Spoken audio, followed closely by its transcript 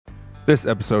This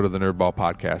episode of the Nerdball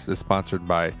Podcast is sponsored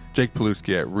by Jake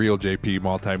Paluski at Real JP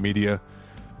Multimedia.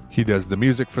 He does the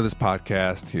music for this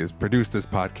podcast. He has produced this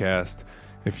podcast.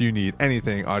 If you need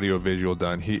anything audio-visual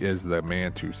done, he is the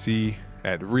man to see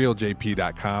at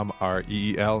realjp.com,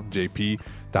 REELJP.com.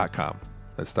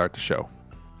 Let's start the show.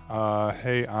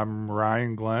 Hey, I'm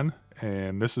Ryan Glynn,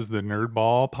 and this is the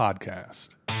Nerdball Podcast.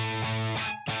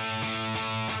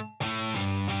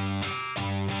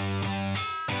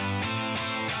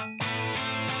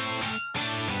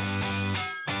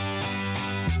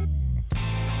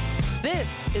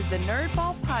 This is the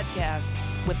Nerdball Podcast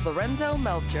with Lorenzo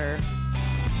Melcher.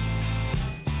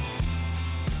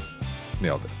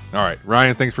 Nailed it. All right,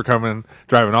 Ryan, thanks for coming,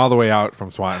 driving all the way out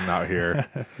from Swanton out here.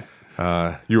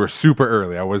 You were super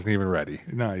early. I wasn't even ready.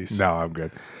 Nice. No, I'm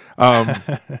good.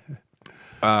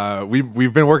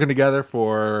 We've been working together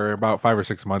for about 5 or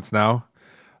 6 months now.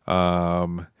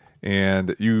 And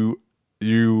I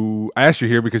asked you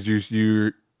here because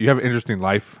you have an interesting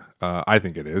life. I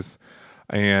think it is.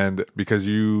 And because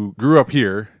you grew up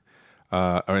here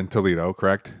in Toledo,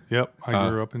 correct? Yep, I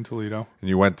grew up in Toledo. And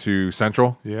you went to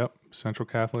Central? Yep, Central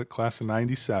Catholic, class of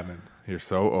 97. You're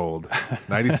so old.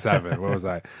 97. What was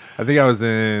I? I think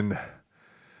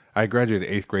I graduated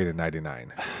 8th grade in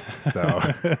 99. So,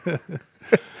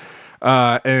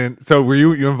 and so were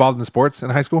you involved in sports in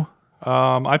high school?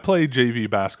 I played JV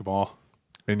basketball.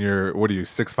 And what are you,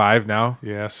 6'5" now?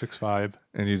 Yeah, 6'5".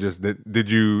 And you just did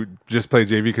you just play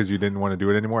JV because you didn't want to do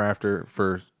it anymore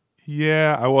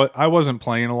Yeah, I wasn't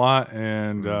playing a lot,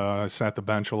 and I sat the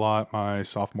bench a lot my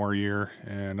sophomore year,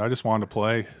 and I just wanted to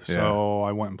play. So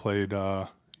I went and played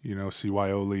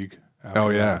CYO league. Oh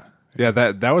yeah. That.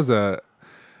 Yeah, that was I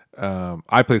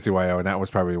played CYO, and that was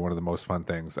probably one of the most fun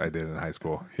things I did in high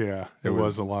school. Yeah, it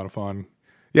was a lot of fun.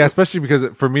 Yeah, especially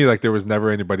because for me, like, there was never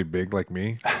anybody big like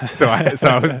me, so I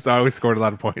always scored a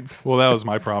lot of points. Well, that was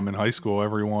my problem in high school.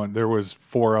 There was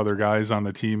 4 other guys on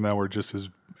the team that were just as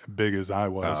big as I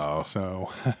was. Oh.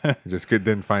 So just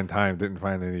didn't find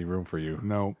any room for you.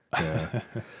 No. Yeah.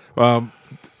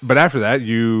 But after that,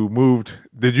 you moved.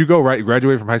 Did you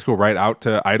graduate from high school right out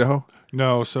to Idaho?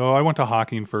 No, so I went to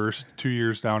Hocking first. 2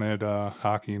 years down at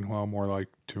Hocking. Well, more like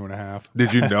 2.5.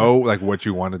 Did you know like what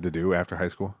you wanted to do after high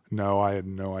school? No, I had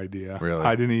no idea. Really?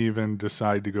 I didn't even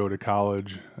decide to go to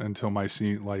college until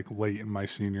late in my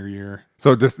senior year.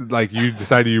 So just like you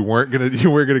decided you weren't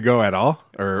gonna go at all,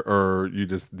 or you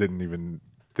just didn't even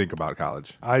think about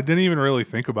college? I didn't even really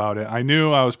think about it. I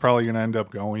knew I was probably going to end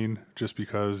up going just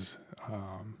because,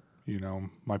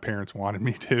 my parents wanted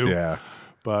me to. Yeah.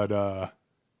 But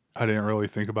I didn't really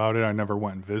think about it. I never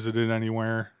went and visited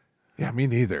anywhere. Yeah, me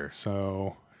neither.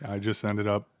 So I just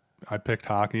I picked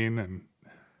Hocking. And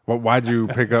why'd you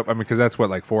pick up? I mean, because that's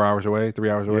like 4 hours away, 3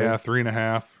 hours away? Yeah,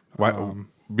 3.5. Why?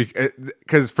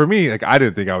 Because for me, like, I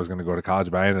didn't think I was going to go to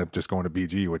college, but I ended up just going to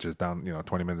BG, which is down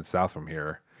 20 minutes south from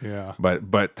here. Yeah.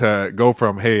 But to go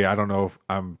from, hey, I don't know if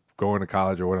I'm going to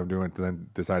college or what I'm doing, to then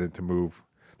decided to move.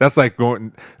 That's like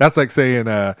saying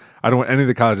I don't want any of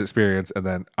the college experience, and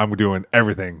then I'm doing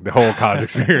everything, the whole college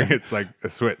experience, like a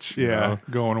switch. Yeah,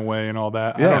 going away and all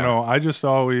that. Yeah. I don't know. I just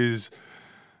always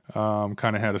kind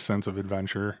of had a sense of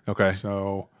adventure. Okay.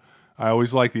 So I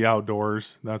always liked the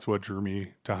outdoors. That's what drew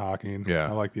me to Hocking. Yeah.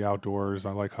 I like the outdoors.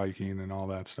 I like hiking and all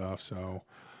that stuff. So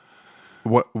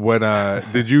What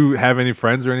did you have any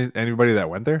friends or anybody that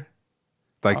went there?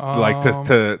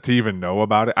 To even know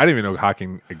about it? I didn't even know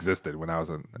Hocking existed when I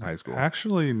was in high school.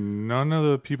 Actually, none of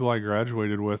the people I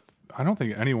graduated with, I don't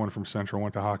think anyone from Central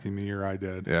went to Hocking the year I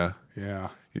did. Yeah. Yeah.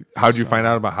 How'd you find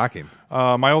out about Hocking?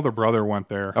 My older brother went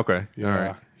there. Okay. Yeah. All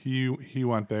right. He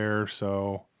went there,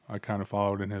 so I kind of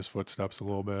followed in his footsteps a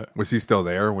little bit. Was he still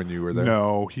there when you were there?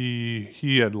 No,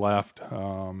 he had left.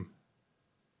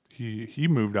 He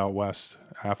moved out west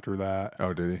after that.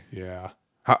 Oh, did he? Yeah.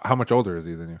 How much older is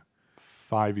he than you?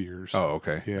 5 years. Oh,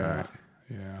 okay. Yeah. All right.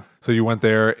 Yeah. So you went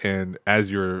there, and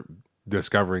as you're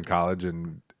discovering college,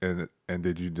 and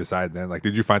did you decide then, like,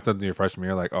 did you find something your freshman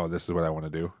year, like, oh, this is what I want to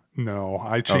do? No,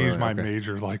 I changed my Okay.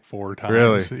 major like 4 times.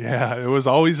 Really? Yeah. It was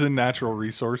always in natural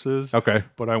resources. Okay.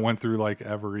 But I went through like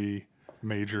every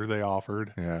major they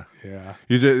offered. Yeah. Yeah.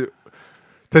 You just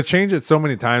to change it so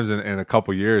many times in a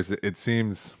couple years, it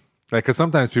seems like, because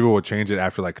sometimes people will change it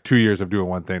after like 2 years of doing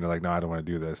one thing. They're like, no, I don't want to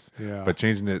do this. Yeah. But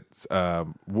changing it,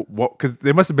 because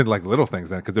they must have been like little things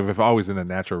then. Because if always in a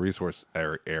natural resource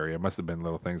area, it must have been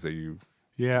little things that you.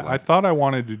 Yeah, I thought I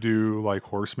wanted to do like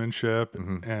horsemanship,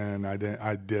 and I didn't.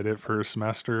 I did it for a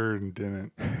semester and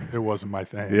didn't. It wasn't my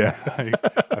thing. Yeah.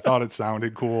 I thought it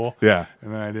sounded cool. Yeah.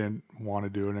 And then I didn't want to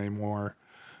do it anymore.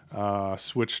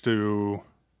 Switched to,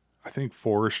 I think,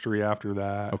 forestry after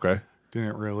that. Okay.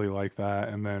 Didn't really like that,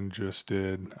 and then just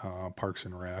did Parks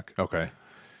and Rec. Okay.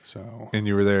 So. And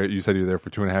you were there. You said you were there for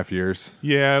 2.5 years.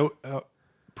 Yeah,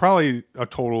 probably a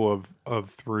total of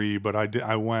 3. But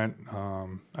I went.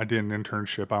 I did an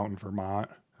internship out in Vermont.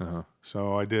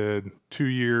 So I did 2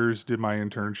 years, did my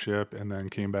internship, and then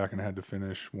came back and had to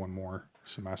finish one more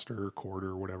semester or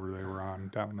quarter, whatever they were on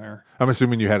down there. I'm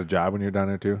assuming you had a job when you were down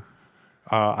there too.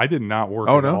 I did not work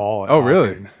at all. At really?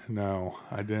 Hocking. No,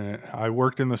 I didn't. I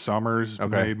worked in the summers,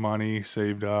 made money,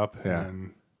 saved up,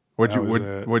 and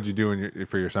what'd you do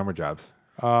for your summer jobs?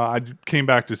 I came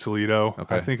back to Toledo.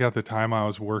 Okay. I think at the time I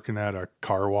was working at a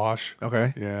car wash.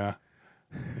 Okay. Yeah.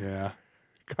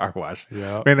 Car wash.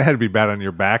 Yeah. Man, that had to be bad on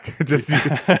your back. Just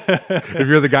if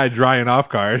you're the guy drying off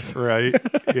cars. Right.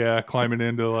 Yeah. Climbing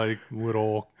into like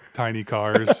little tiny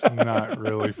cars. Not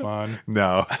really fun.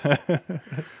 No.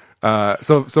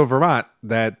 So Vermont,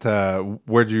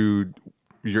 where'd your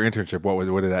internship,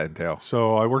 what did that entail?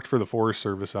 So I worked for the Forest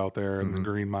Service out there in the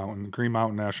Green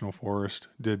Mountain National Forest,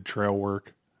 did trail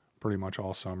work pretty much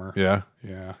all summer. Yeah.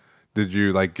 Yeah. Did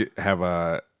you have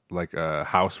a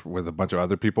house with a bunch of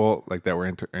other people that were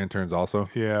interns also?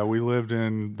 Yeah, we lived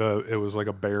in it was like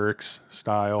a barracks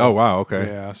style. Oh, wow. Okay.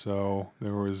 Yeah. So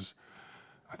there was,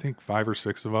 I think 5 or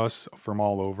 6 of us from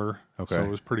all over. Okay. So it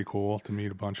was pretty cool to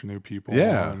meet a bunch of new people.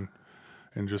 Yeah.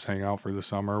 And just hang out for the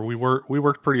summer. We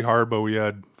worked pretty hard, but we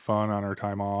had fun on our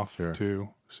time off too.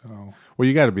 So well,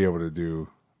 you got to be able to do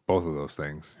both of those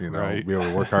things, right. Be able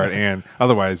to work hard, and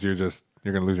otherwise you're going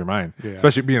to lose your mind, yeah.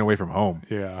 especially being away from home.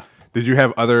 Yeah. Did you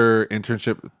have other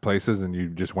internship places and you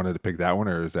just wanted to pick that one,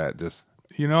 or is that just?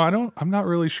 I'm not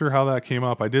really sure how that came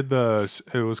up. I did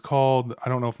it was called, I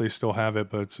don't know if they still have it,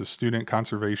 but it's a Student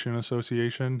Conservation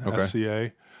Association,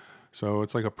 SCA. So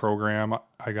it's like a program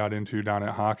I got into down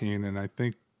at Hocking, and I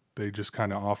think they just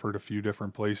kind of offered a few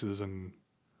different places, and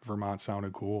Vermont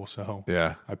sounded cool, so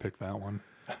yeah, I picked that one.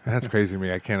 That's crazy to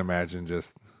me. I can't imagine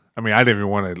I didn't even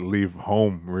want to leave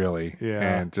home really,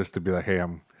 and just to be like, hey,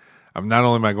 I'm not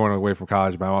only am I going away from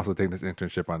college, but I'm also taking this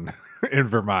internship in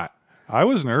Vermont. I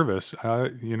was nervous.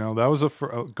 That was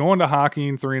going to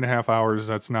Hocking 3.5 hours.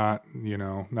 That's not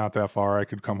that far. I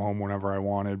could come home whenever I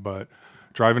wanted, but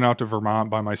driving out to Vermont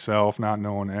by myself, not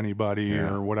knowing anybody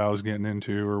or what I was getting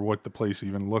into or what the place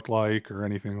even looked like or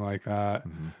anything like that.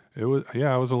 Mm-hmm.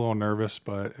 I was a little nervous,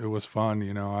 but it was fun.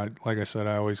 Like I said,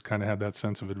 I always kind of had that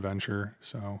sense of adventure.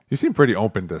 So you seem pretty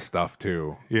open to stuff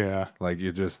too. Yeah.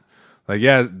 You just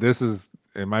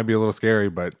it might be a little scary,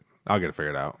 but I'll get it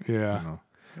figured out. Yeah.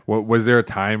 Was there a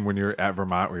time when you're at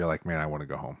Vermont where you're like, man, I want to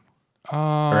go home?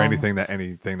 Or anything that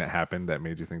happened that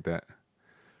made you think that?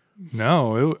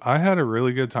 No, I had a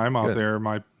really good time out there.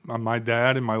 My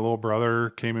dad and my little brother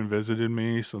came and visited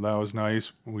me, so that was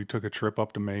nice. We took a trip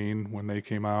up to Maine when they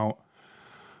came out.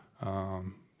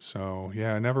 So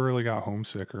I never really got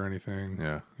homesick or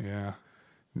anything. Yeah.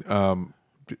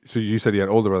 So you said you had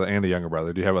an older brother and a younger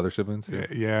brother. Do you have other siblings?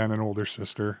 Yeah, and an older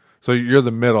sister. So you're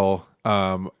the middle.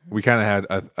 We kind of had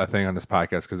a thing on this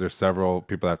podcast because there's several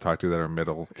people I've talked to that are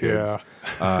middle kids.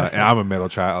 Yeah. And I'm a middle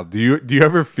child. Do you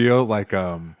ever feel like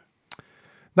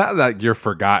not that you're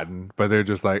forgotten, but they're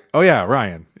just like, oh yeah,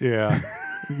 Ryan. Yeah.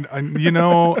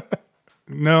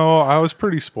 No, I was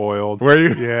pretty spoiled. Were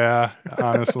you? Yeah,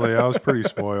 honestly, I was pretty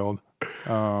spoiled.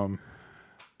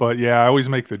 But I always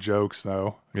make the jokes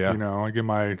though. Yeah. I give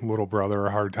my little brother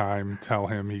a hard time, tell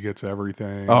him he gets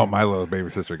everything. Oh, my little baby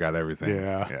sister got everything.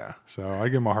 Yeah. So I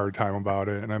give him a hard time about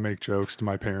it, and I make jokes to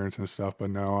my parents and stuff.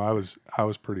 But no, I was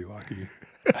pretty lucky.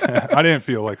 I didn't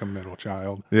feel like a middle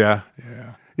child. Yeah.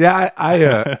 Yeah. Yeah.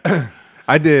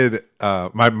 I did.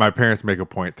 My parents make a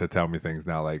point to tell me things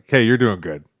now, like, "Hey, you're doing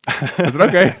good." I said,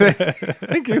 "Okay,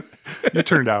 thank you." You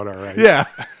turned out all right. Yeah.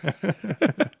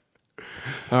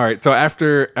 All right. So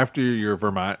after your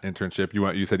Vermont internship,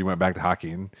 you said you went back to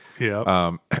Hocking.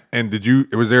 Yeah. And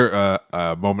was there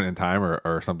a moment in time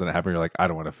or something that happened? You're like, I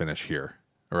don't want to finish here,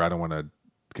 or I don't want to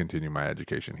continue my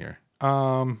education here.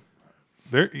 Kind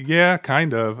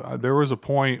of. There was a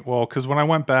point. Well, because when I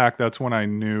went back, that's when I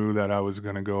knew that I was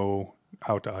going to go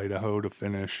out to Idaho to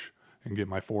finish and get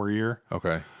my 4-year.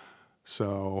 Okay.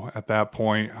 So at that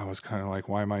point, I was kind of like,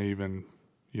 why am I even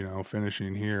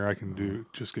finishing here? I can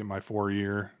just get my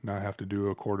 4-year, not have to do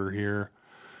a quarter here.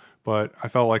 But I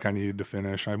felt like I needed to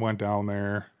finish. I went down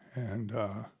there, and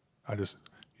I just,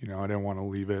 I didn't want to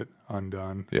leave it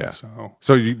undone. Yeah. So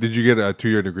did you get a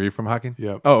 2-year degree from Hocking?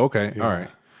 Yep. Oh, okay. Yeah. All right.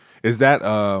 Is that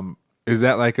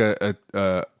like a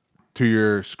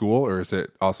 2-year school, or is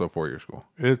it also a 4-year school?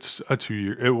 It's a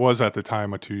 2-year. It was at the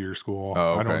time a 2-year school.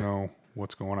 Oh, okay. I don't know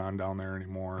what's going on down there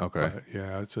anymore. Okay. But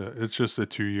it's just a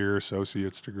 2-year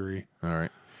associate's degree. All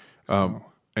right.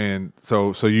 and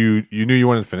so you knew you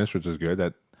wanted to finish, which is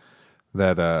good.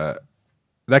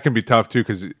 That can be tough too,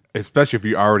 because especially if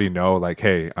you already know, like,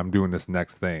 hey, I'm doing this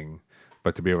next thing,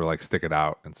 but to be able to like stick it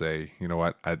out and say, you know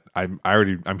what,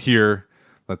 I'm here.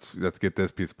 Let's get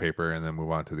this piece of paper and then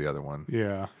move on to the other one.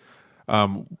 Yeah.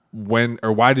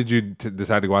 Why did you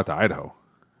decide to go out to Idaho?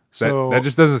 That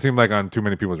just doesn't seem like on too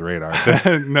many people's radar.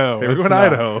 No, hey, we're going to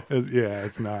Idaho.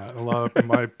 It's not. A lot of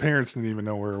my parents didn't even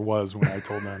know where it was when I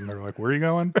told them. They're like, "Where are you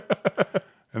going?"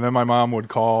 And then my mom would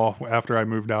call after I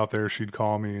moved out there. She'd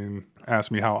call me and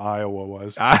ask me how Iowa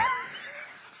was. I'm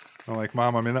like,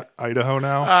 "Mom, I'm in Idaho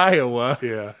now." Iowa.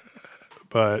 Yeah,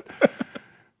 but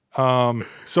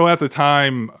so at the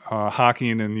time,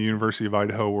 Hocking and the University of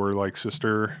Idaho were like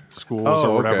sister schools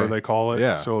or whatever they call it.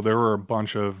 Yeah. So there were a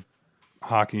bunch of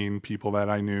Hocking people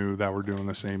that I knew that were doing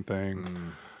the same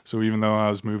thing. So even though I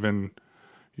was moving,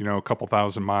 a couple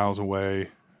thousand miles away,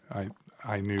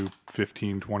 I knew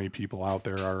 15, 20 people out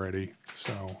there already.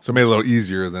 So it made it a little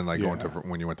easier than like going to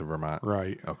when you went to Vermont.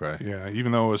 Right. Okay. Yeah.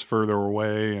 Even though it was further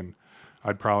away and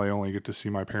I'd probably only get to see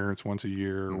my parents once a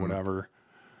year or whatever,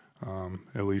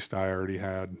 at least I already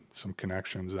had some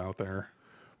connections out there.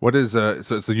 What is so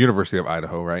it's the University of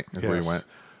Idaho, right? Is where you Yes. went.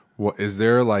 What is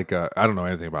there like I don't know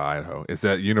anything about Idaho. Is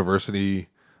that university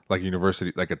like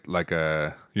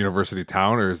a university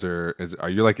town, or are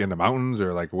you like in the mountains,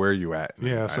 or like where are you at?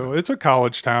 Yeah, so it's a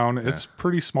college town. It's a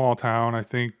pretty small town. I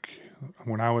think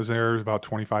when I was there, it was about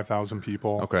 25,000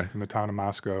 people in the town of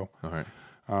Moscow. All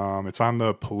right. It's on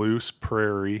the Palouse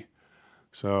Prairie,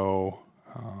 so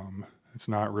it's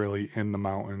not really in the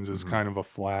mountains. It's kind of a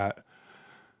flat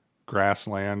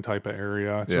grassland type of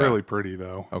area. It's really pretty,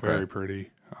 though. Okay. Very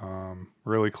pretty.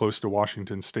 Really close to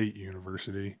Washington State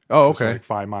University. Oh, Just okay. like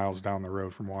 5 miles down the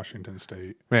road from Washington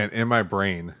State. Man, in my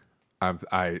brain,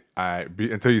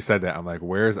 until you said that, I'm like,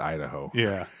 where's Idaho?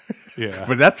 Yeah, yeah.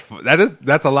 But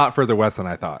that's a lot further west than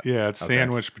I thought. Yeah, it's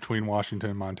sandwiched between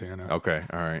Washington and Montana. Okay,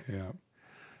 all right. Yeah.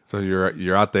 So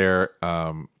you're out there,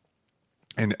 and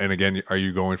again, are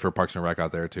you going for Parks and Rec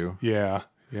out there too? Yeah.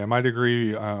 Yeah, my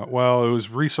degree, it was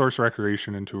resource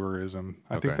recreation and tourism.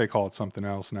 I think they call it something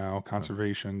else now,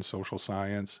 conservation, social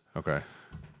science, Okay.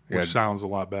 which sounds a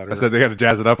lot better. I said they got to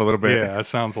jazz it up a little bit. Yeah, that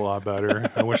sounds a lot better.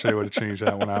 I wish they would have changed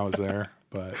that when I was there.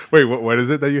 But Wait, what is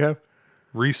it that you have?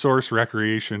 resource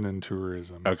recreation and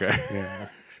tourism. Okay. Yeah.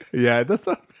 Yeah, that's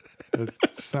not.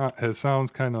 It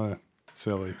sounds kind of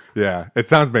silly. Yeah, it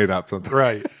sounds made up sometimes.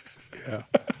 Right. Yeah.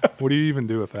 What do you even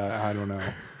do with that? I don't know.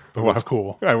 But it's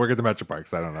cool. I work at the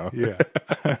Metroparks. I don't know. Yeah.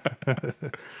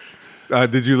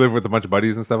 Did you live with a bunch of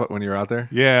buddies and stuff when you were out there?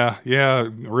 Yeah. A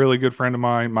really good friend of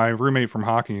mine, my roommate from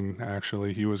Hocking,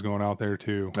 actually, he was going out there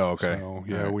too. Oh, okay. So,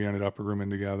 yeah, we ended up rooming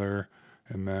together.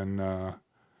 And then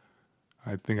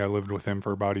I think I lived with him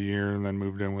for about a year and then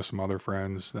moved in with some other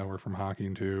friends that were from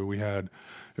Hocking too.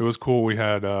 It was cool. We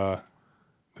had,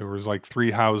 there was like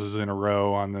 3 houses in a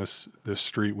row on this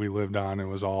street we lived on. It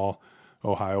was all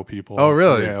Ohio people. Oh,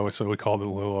 really? Yeah, so we called it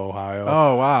Little Ohio.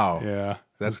 Oh, wow. Yeah.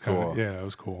 That's cool. It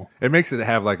was cool. It makes it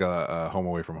have like a home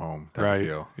away from home type of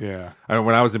feel. Yeah. I know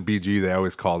when I was in BG, they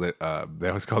always called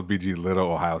BG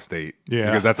Little Ohio State. Yeah.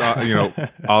 Because that's all,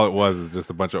 all it was is just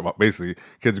a bunch of basically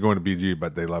kids going to BG,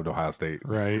 but they loved Ohio State.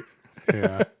 Right.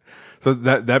 Yeah. So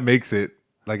that makes it,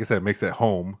 like I said, makes it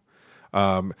home.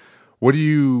 What do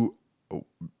you,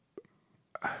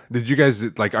 did you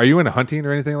guys, like, are you into hunting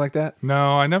or anything like that?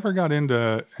 No, I never got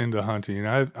into hunting.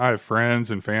 I have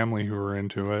friends and family who are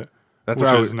into it. That's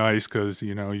which is nice because,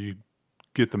 you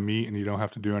get the meat and you don't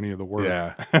have to do any of the work.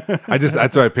 Yeah.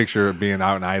 That's what I picture being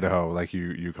out in Idaho. Like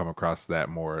you come across that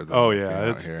more. Than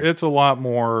it's a lot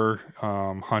more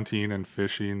hunting and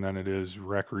fishing than it is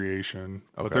recreation.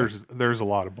 But there's a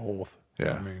lot of both.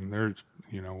 Yeah. I mean, there's,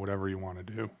 whatever you want to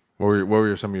do. What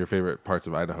were some of your favorite parts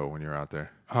of Idaho when you were out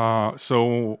there?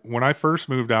 So when I first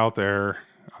moved out there,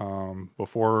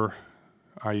 before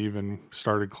I even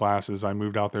started classes, I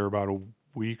moved out there about a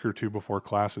week or two before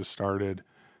classes started,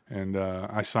 and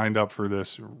I signed up for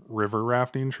this river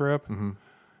rafting trip. Mm-hmm.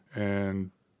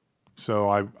 And so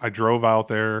I drove out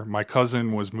there. My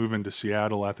cousin was moving to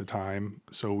Seattle at the time,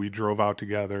 so we drove out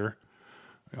together.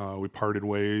 We parted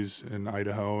ways in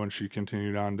Idaho, and she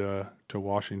continued on to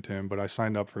Washington. But I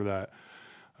signed up for that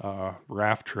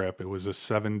raft trip. It was a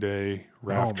 7-day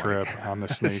raft trip on the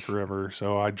Snake River.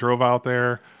 So I drove out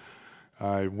there.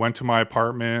 I went to my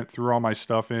apartment, threw all my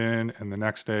stuff in, and the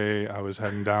next day I was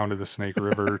heading down to the Snake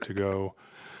River to go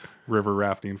river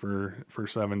rafting for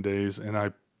 7 days. And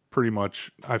I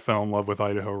fell in love with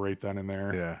Idaho right then and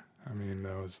there. Yeah. I mean,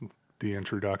 that was the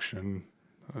introduction,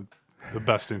 the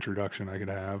best introduction I could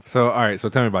have. So, all right. So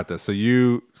tell me about this.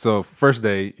 So first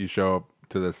day you show up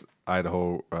to this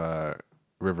Idaho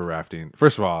river rafting.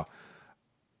 First of all,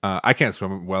 I can't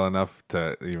swim well enough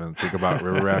to even think about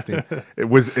river rafting.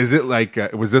 Was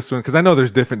this one? Because I know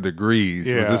there's different degrees.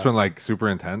 Yeah. Was this one like super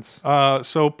intense?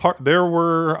 There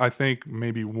were, I think,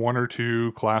 maybe 1 or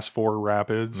 2 class 4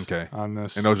 rapids. Okay. On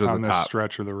this, and those are on the this top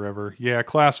stretch of the river. Yeah,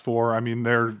 class 4. I mean,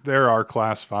 there are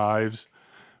class 5s,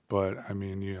 but I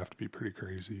mean, you have to be pretty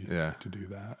crazy. To do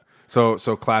that. So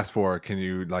class 4. Can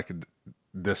you like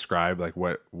describe like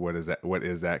what is that? What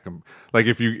is that? Like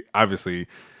if you obviously.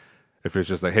 If it's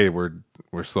just like, hey, we're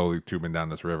slowly tubing down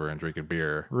this river and drinking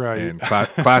beer, right? And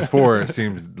class 4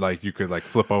 seems like you could like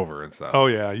flip over and stuff. Oh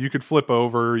yeah, you could flip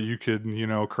over. You could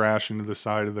crash into the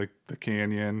side of the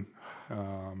canyon.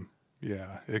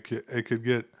 Yeah, it could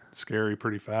get scary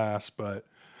pretty fast. But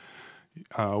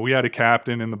we had a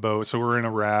captain in the boat, so we're in a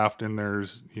raft, and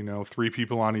there's 3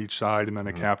 people on each side, and then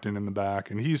a captain in the back,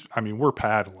 and we're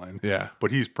paddling, but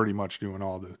he's pretty much doing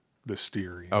all the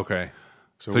steering. Okay.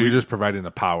 So you're just providing the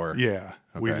power. Yeah.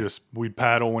 Okay. We'd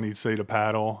paddle when he'd say to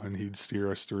paddle, and he'd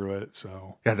steer us through it.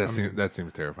 So yeah, that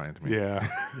seems terrifying to me. Yeah.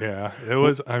 Yeah. It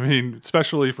was,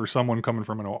 especially for someone coming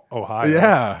from Ohio.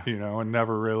 Yeah. And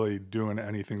never really doing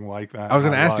anything like that. I was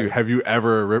going to ask you, have you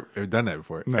ever done that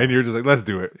before? No. And you're just like, let's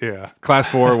do it. Yeah. Class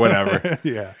 4, whatever.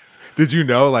 Yeah. Did you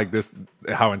know like this,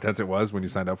 how intense it was when you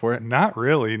signed up for it? Not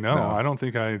really. No. I don't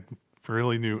think I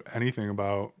really knew anything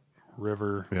about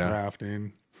river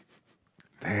rafting.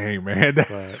 Dang, man.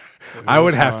 I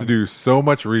would have to do so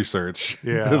much research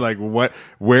to like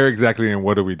where exactly and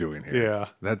what are we doing here? Yeah.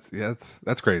 That's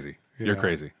crazy. Yeah. You're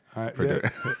crazy.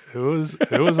 It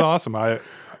was awesome. Like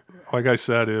I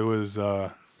said, it was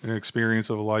an experience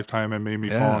of a lifetime. It made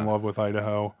me fall in love with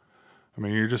Idaho. I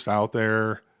mean, you're just out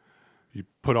there, you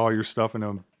put all your stuff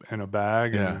in a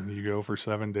bag and you go for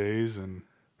 7 days and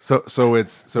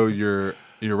so you're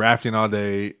rafting all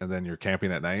day and then you're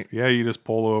camping at night? Yeah, you just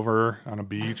pull over on a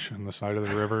beach on the side of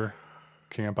the river,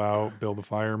 camp out, build a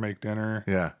fire, make dinner,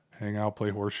 hang out, play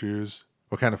horseshoes.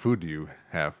 What kind of food do you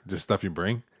have? Just stuff you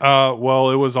bring?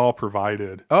 Well, it was all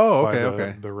provided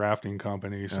by the rafting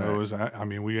company. So it was,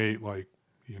 we ate like,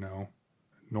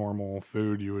 normal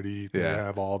food you would eat. They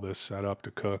have all this set up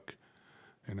to cook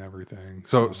and everything.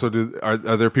 So are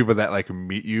there people that like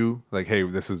meet you? Like, hey,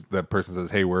 this is the person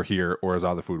says, hey, we're here, or is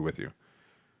all the food with you?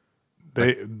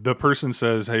 The person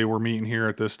says, hey, we're meeting here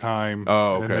at this time.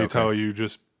 Oh, okay. And they tell you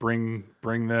just bring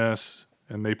this,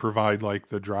 and they provide like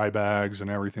the dry bags and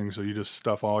everything. So you just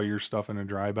stuff all your stuff in a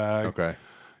dry bag. Okay.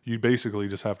 You basically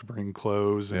just have to bring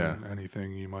clothes and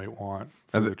anything you might want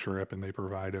for the trip, and they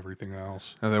provide everything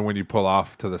else. And then when you pull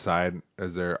off to the side,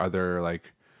 are there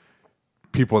like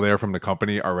people there from the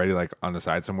company already like on the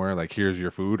side somewhere? Like, here's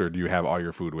your food, or do you have all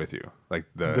your food with you? Like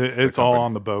it's all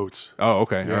on the boats. Oh,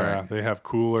 okay. Yeah, all right. They have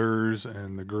coolers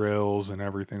and the grills and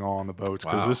everything all on the boats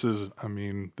because this is,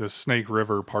 the Snake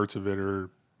River parts of it are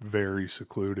very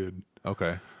secluded.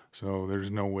 Okay. So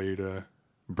there's no way to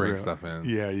bring stuff in.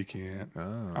 Yeah, you can't.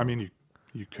 Oh.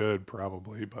 You could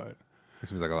probably, but it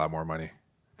seems like a lot more money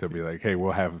to be like, hey,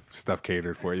 we'll have stuff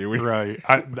catered for you. Right.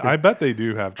 I bet they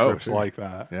do have trips like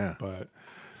that. Yeah. But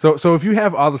so if you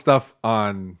have all the stuff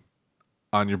on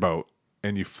your boat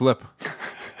and you flip,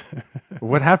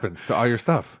 what happens to all your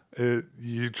stuff?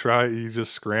 You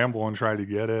just scramble and try to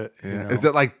get it. Yeah. Is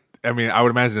it like, I would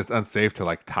imagine it's unsafe to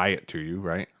like tie it to you,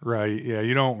 right? Right. Yeah.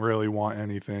 You don't really want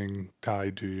anything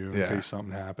tied to you in case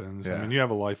something happens. Yeah. You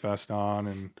have a life vest on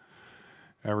and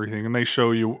everything, and they show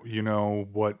you,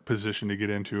 what position to get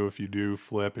into if you do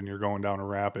flip and you're going down a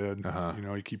rapid.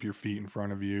 You keep your feet in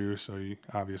front of you, so you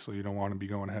don't want to be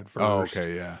going head first. Oh,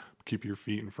 okay, yeah. Keep your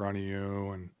feet in front of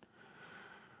you and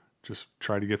just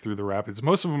try to get through the rapids.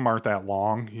 Most of them aren't that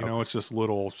long. It's just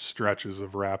little stretches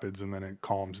of rapids, and then it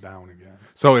calms down again.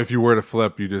 So if you were to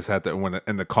flip, you just have to, when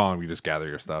in the calm, you just gather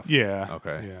your stuff. Yeah.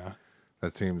 Okay. Yeah.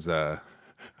 That seems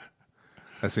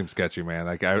sketchy, man.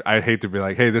 Like I'd hate to be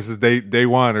like, hey, this is day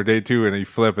 1 or day 2, and then you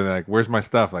flip and like, where's my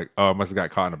stuff? Like, oh, it must have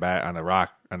got caught on a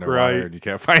rock underwater, and you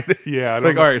can't find it. Yeah,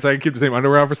 all right, so I can keep the same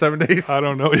underwear on for 7 days. I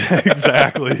don't know. Yeah,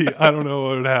 exactly. I don't know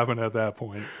what would happen at that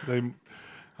point.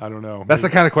 I don't know. That's the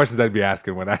kind of questions I'd be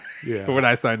asking when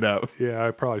I signed up. Yeah, I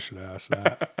probably should ask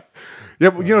that. Yeah,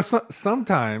 but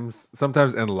sometimes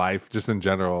in life, just in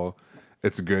general,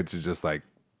 it's good to just like,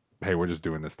 hey, we're just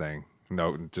doing this thing.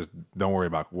 No, just don't worry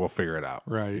about it. We'll figure it out.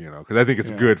 Right. Because I think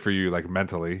it's good for you, like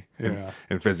mentally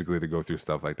and physically, to go through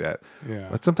stuff like that. Yeah.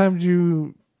 But sometimes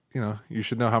you you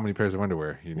should know how many pairs of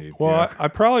underwear you need. Well, I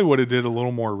probably would have did a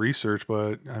little more research,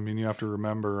 but I mean, you have to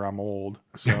remember I'm old,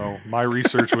 so my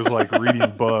research was like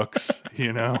reading books.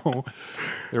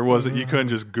 There wasn't. You couldn't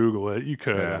just Google it. You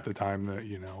could at the time that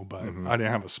but I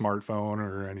didn't have a smartphone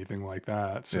or anything like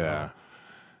that. So,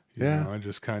 I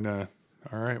just kind of,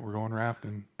 all right, we're going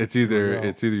rafting. It's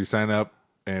either you sign up.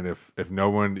 And if no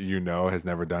one has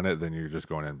never done it, then you're just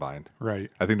going in blind.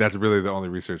 Right. I think that's really the only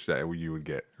research that you would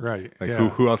get. Right. Like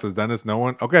who else has done this? No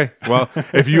one? Okay. Well,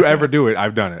 if you ever do it,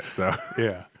 I've done it. So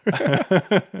yeah.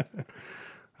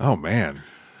 Oh man.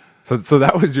 So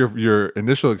that was your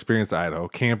initial experience in Idaho,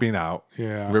 camping out,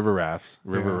 river rafts,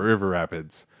 river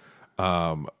rapids.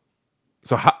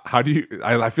 So how do you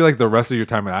I feel like the rest of your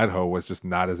time in Idaho was just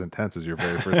not as intense as your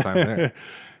very first time there.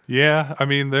 Yeah, I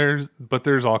mean, there's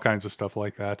all kinds of stuff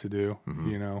like that to do.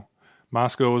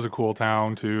 Moscow is a cool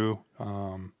town too.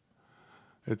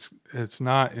 It's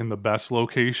not in the best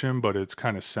location, but it's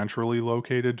kind of centrally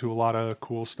located to a lot of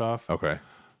cool stuff. Okay.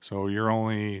 So you're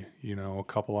only, a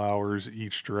couple hours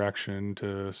each direction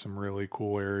to some really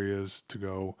cool areas to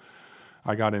go.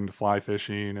 I got into fly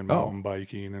fishing and mountain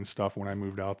biking and stuff when I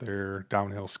moved out there,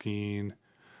 downhill skiing.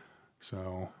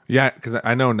 So yeah, because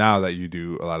I know now that you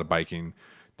do a lot of biking.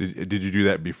 Did you do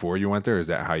that before you went there, or is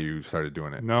that how you started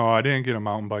doing it? No, I didn't get a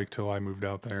mountain bike till I moved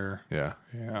out there. Yeah.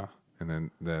 Yeah.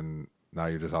 And then now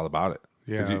you're just all about it.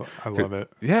 Yeah, I love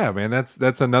it. Yeah, man,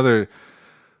 that's another.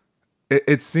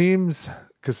 It seems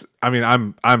because I mean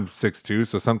I'm 6'2",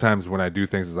 so sometimes when I do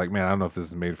things, it's like, man, I don't know if this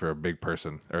is made for a big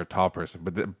person or a tall person,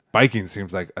 but biking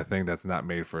seems like a thing that's not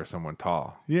made for someone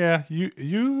tall. Yeah,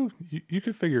 you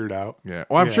could figure it out. Yeah,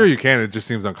 well, I'm sure you can. It just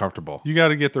seems uncomfortable. You got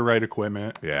to get the right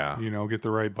equipment. Yeah, get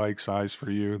the right bike size for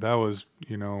you. That was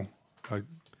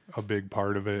a big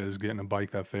part of it is getting a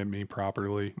bike that fit me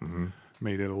properly.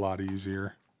 Made it a lot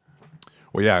easier.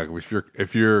 Well, yeah,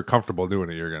 if you're comfortable doing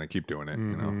it, you're going to keep doing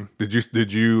it.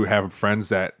 Did you have friends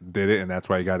that did it, and that's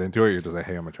why you got into it? You're just like,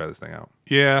 hey, I'm gonna try this thing out.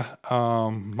 Yeah,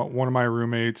 one of my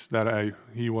roommates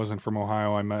he wasn't from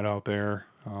Ohio. I met out there.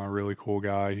 Really cool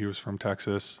guy. He was from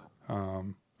Texas.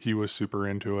 He was super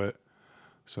into it,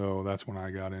 so that's when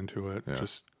I got into it. Yeah.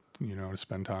 Just to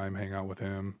spend time, hang out with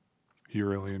him. He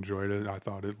really enjoyed it. I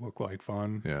thought it looked like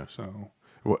fun. Yeah. So.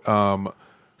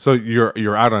 So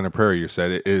you're out on the prairie. You said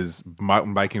it is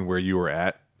mountain biking where you were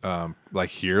at,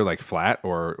 like here, like flat,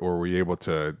 or were you able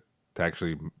to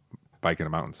actually bike in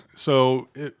the mountains? So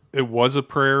it was a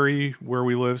prairie where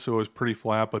we live, so it was pretty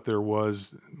flat. But there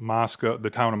was Moscow,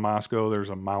 the town of Moscow. There's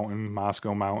a mountain,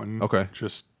 Moscow Mountain. Okay,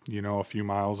 just a few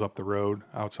miles up the road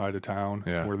outside of town,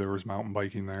 where there was mountain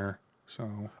biking there.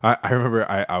 So I remember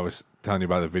I was telling you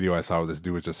about the video I saw where this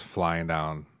dude was just flying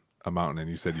down a mountain, and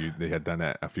you said they had done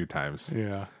that a few times.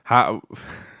 Yeah. How?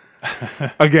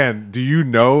 Again, do you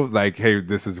know, like, hey,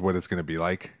 this is what it's going to be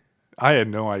like? I had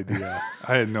no idea.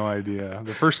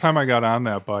 The first time I got on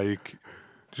that bike,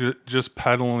 just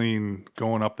pedaling,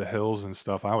 going up the hills and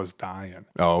stuff, I was dying.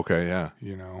 Oh, okay, yeah.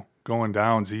 Going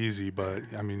down's easy, but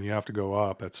I mean, you have to go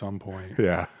up at some point.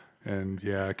 Yeah. And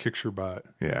it kicks your butt.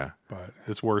 Yeah. But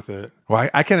it's worth it. Well,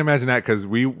 I can't imagine that because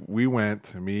we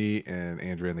went, me and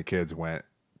Andrea and the kids went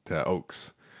to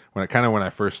Oaks when I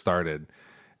first started,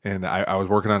 and I was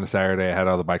working on a Saturday. I had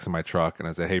all the bikes in my truck, and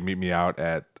I said, hey, meet me out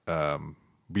at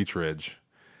Beach Ridge,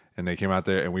 and they came out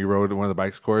there, and we rode one of the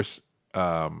bikes course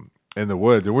in the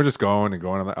woods, and we're just going.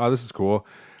 I'm like, oh, this is cool.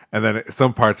 And then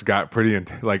some parts got pretty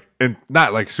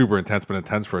not like super intense, but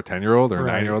intense for a 10-year-old or a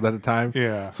 9-year-old at the time.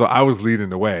 Yeah. So I was leading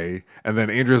the way, and then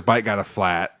Andrea's bike got a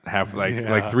flat like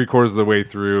 3/4 of the way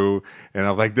through, and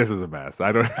I'm like, this is a mess.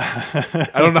 I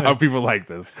don't know how people like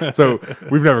this. So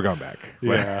we've never gone back.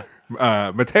 Yeah.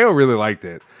 Mateo really liked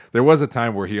it. There was a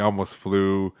time where he almost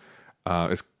flew.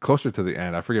 It's closer to the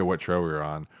end. I forget what trail we were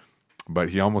on, but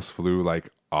he almost flew like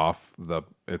off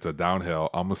it's a downhill,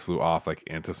 almost flew off like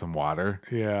into some water.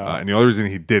 Yeah. And the only reason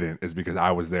he didn't is because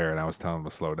I was there and I was telling him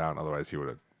to slow down. Otherwise he would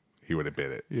have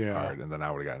bit it hard, and then I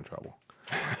would have got in trouble.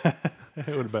 It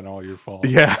would have been all your fault.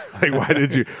 Yeah. Like, why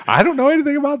did you? I don't know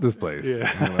anything about this place. Yeah.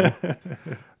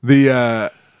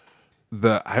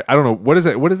 I don't know, what is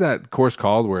that course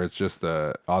called where it's just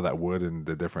all that wood and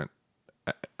the different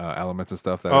elements and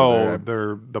stuff that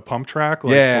they're the pump track,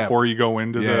 before you go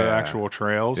into the actual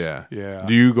trails. Yeah. Yeah.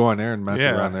 Do you go in there and mess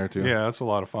around there too? Yeah, that's a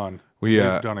lot of fun.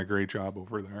 They've done a great job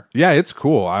over there. Yeah, it's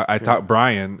cool. I thought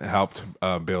Brian helped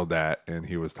build that, and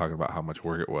he was talking about how much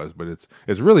work it was, but it's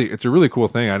a really cool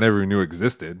thing I never knew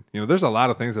existed. There's a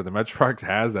lot of things that the Metroparks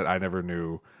has that I never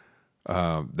knew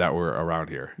that were around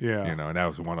here. Yeah. And that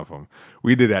was one of them.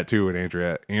 We did that too, and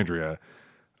Andrea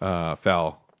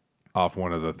fell off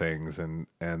one of the things, and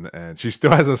she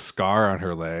still has a scar on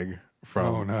her leg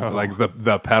from like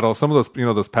the pedal. Some of those,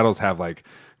 those pedals have like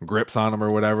grips on them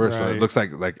or whatever, so it looks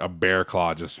like a bear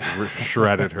claw just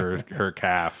shredded her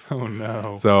calf. Oh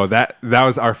no! So that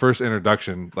was our first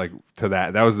introduction like to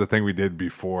that. That was the thing we did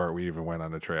before we even went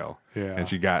on the trail. Yeah, and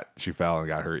she fell and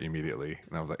got hurt immediately,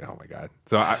 and I was like, oh my god.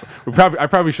 So I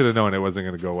probably should have known it wasn't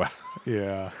going to go well.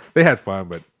 Yeah, they had fun,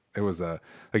 but it was like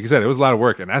you said, it was a lot of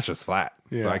work, and that's just flat.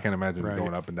 Yeah, so I can't imagine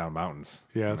going up and down mountains.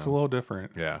 Yeah, it's a little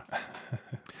different. Yeah.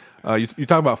 You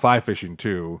talk about fly fishing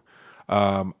too.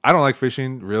 I don't like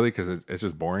fishing really because it's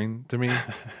just boring to me.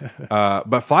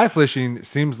 But fly fishing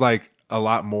seems like a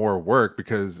lot more work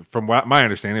because from my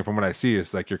understanding, from what I see,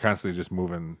 is like you're constantly just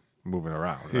moving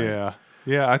around. Right?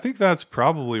 Yeah. I think that's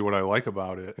probably what I like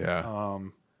about it. Yeah.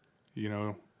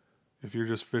 If you're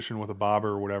just fishing with a bobber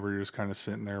or whatever, you're just kind of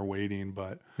sitting there waiting.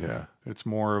 But yeah, it's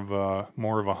more of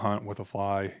a hunt with a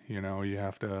fly. You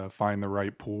have to find the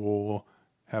right pool,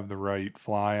 have the right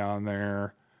fly on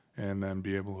there, and then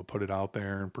be able to put it out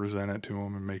there and present it to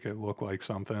them and make it look like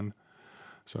something.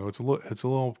 So it's a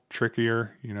little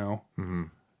trickier, Mm-hmm.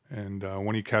 And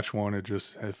when you catch one,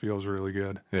 it feels really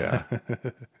good. Yeah.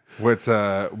 What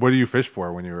do you fish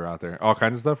for when you were out there? All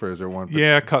kinds of stuff, or is there one?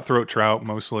 Yeah, cutthroat trout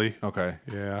mostly. Okay.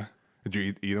 Yeah. Did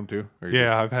you eat them too?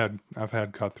 Yeah, I've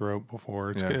had cutthroat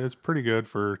before. It's pretty good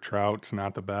for trout. It's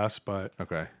not the best, but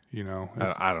okay.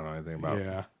 I don't know anything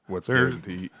about what's there, good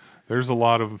to eat. There's a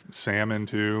lot of salmon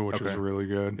too, which is really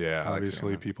good. Yeah,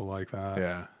 obviously people like that.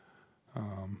 Yeah.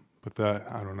 But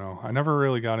that, I don't know. I never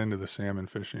really got into the salmon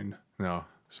fishing. No.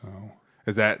 So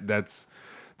that's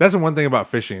the one thing about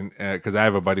fishing, because I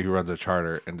have a buddy who runs a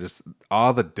charter, and just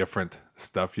all the different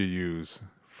stuff you use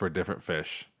for different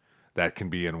fish that can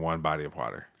be in one body of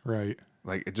water. Right.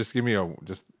 Like, just give me a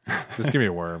give me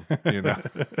a worm.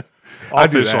 All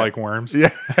fish like worms. Yeah.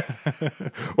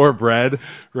 Or bread.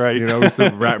 Right.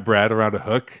 Some bread around a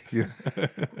hook.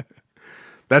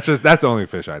 That's the only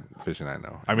fishing I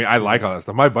know. I mean, I like all that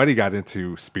stuff. My buddy got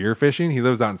into spear fishing. He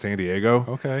lives out in San Diego.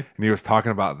 Okay. And he was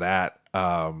talking about that.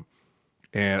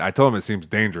 And I told him it seems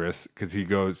dangerous because he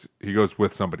goes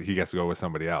with somebody. He gets to go with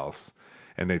somebody else,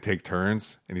 and they take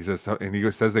turns. And he says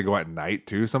they go at night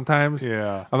too sometimes.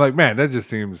 Yeah. I'm like, man, that just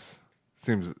seems.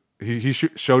 He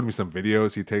showed me some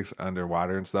videos he takes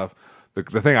underwater and stuff. The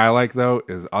thing I like though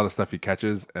is all the stuff he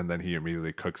catches, and then he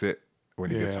immediately cooks it when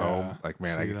he gets home. Like,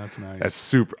 man, that's nice. That's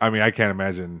super. I mean, I can't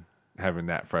imagine having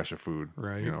that fresh of food.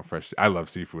 Right. Fresh. I love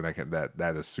seafood.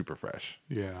 That is super fresh.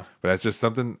 Yeah. But that's just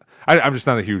something. I'm just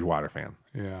not a huge water fan.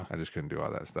 Yeah. I just couldn't do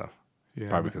all that stuff. Yeah.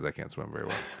 Probably because I can't swim very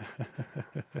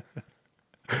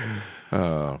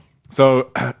well.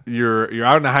 So you're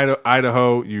out in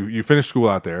Idaho. You finished school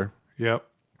out there. Yep.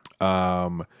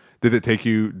 Did it take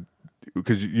you?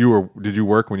 Because did you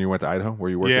work when you went to Idaho? Were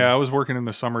you working? Yeah, I was working in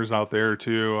the summers out there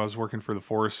too. I was working for the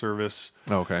Forest Service.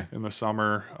 Oh, okay. In the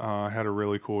summer, I had a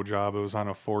really cool job. It was on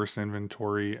a forest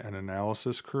inventory and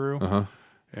analysis crew. Uh-huh.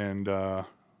 And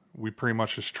we pretty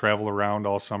much just traveled around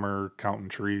all summer counting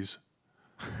trees.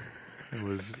 It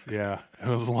was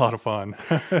a lot of fun.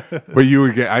 But you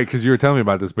would get, because you were telling me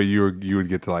about this, but you would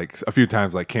get to like a few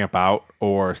times like camp out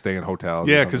or stay in hotels.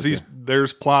 Yeah, because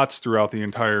there's plots throughout the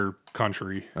entire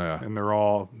country, and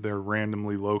they're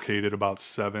randomly located about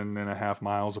 7.5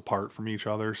 miles apart from each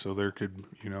other. So there could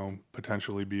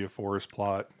potentially be a forest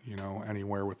plot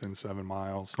anywhere within 7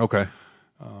 miles. Okay.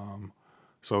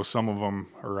 So some of them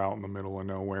are out in the middle of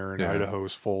nowhere, and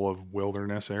Idaho's full of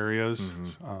wilderness areas.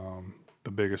 Mm-hmm. The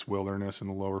biggest wilderness in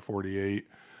the lower 48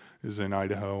 is in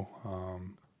Idaho.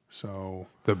 So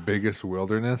the biggest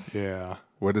wilderness? Yeah.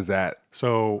 What is that?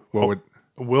 So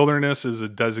wilderness is a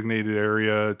designated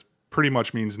area. It pretty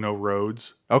much means no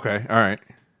roads. Okay. All right.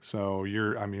 So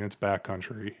it's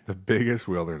backcountry. The biggest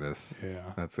wilderness.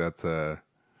 Yeah. That's a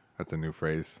new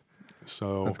phrase.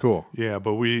 So that's cool. Yeah,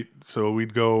 but we'd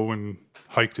go and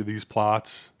hike to these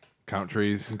plots. Count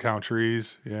trees.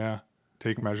 Yeah.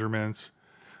 Take measurements.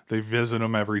 They visit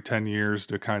them every 10 years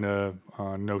to kind of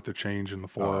note the change in the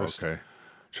forest. Oh, okay.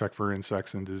 Check for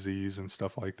insects and disease and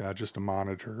stuff like that, just to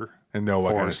monitor and know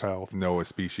what forest kind of health. Know what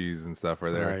species and stuff are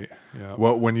there. Right. Yeah.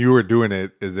 Well, when you were doing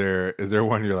it, is there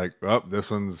one you're like, oh, this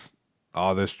one's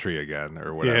all this tree again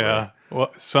or whatever? Yeah.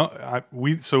 Well,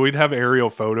 we'd have aerial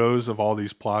photos of all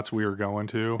these plots we were going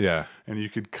to. Yeah. And you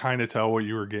could kind of tell what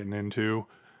you were getting into.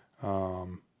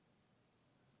 Some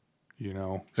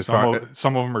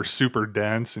of them are super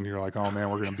dense, and you're like, oh man,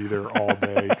 we're going to be there all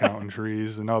day counting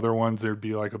trees. And other ones, there'd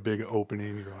be like a big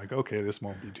opening. You're like, okay, this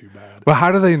won't be too bad. But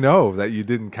how do they know that you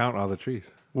didn't count all the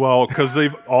trees? Well, because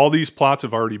all these plots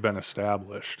have already been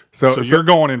established. So you're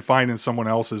going and finding someone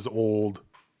else's old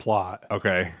plot.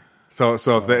 Okay. So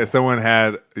if someone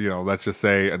had, let's just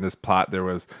say in this plot there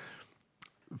was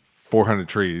 400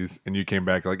 trees, and you came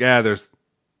back like, there's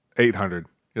 800.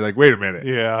 You're like, wait a minute.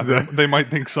 Yeah, they might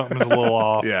think something's a little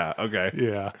off. Yeah. Okay.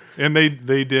 Yeah, and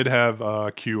they did have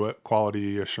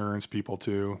quality assurance people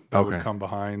too that would come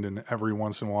behind, and every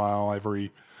once in a while,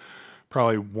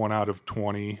 probably 1 out of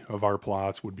 20 of our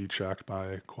plots would be checked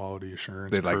by quality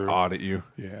assurance. They'd crew. like audit you.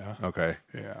 Yeah. Okay.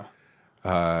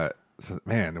 Yeah. So,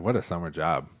 man, what a summer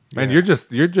job. Man, you're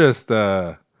just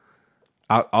all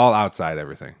outside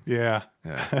everything. Yeah.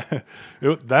 Yeah.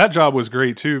 That job was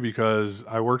great too because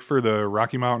I worked for the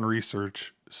Rocky Mountain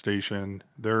Research Station.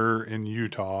 They're in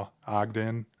Utah,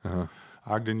 Ogden,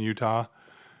 Utah.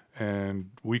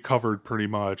 And we covered pretty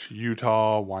much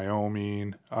Utah,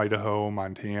 Wyoming, Idaho,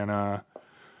 Montana,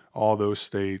 all those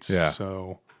states. Yeah.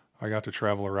 So I got to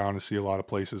travel around and see a lot of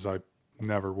places I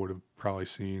never would have probably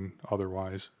seen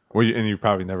otherwise. Well, and you've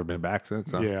probably never been back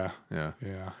since. Huh? Yeah. Yeah.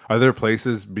 Yeah. Are there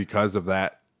places because of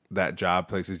that job,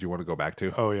 places you want to go back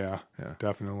to? Oh yeah.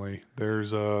 Definitely.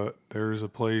 There's a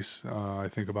place I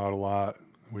think about a lot.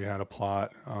 We had a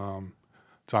plot.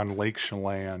 It's on Lake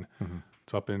Chelan. Mm-hmm.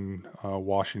 It's up in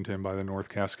Washington by the North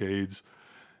Cascades,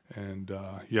 and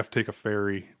you have to take a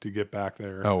ferry to get back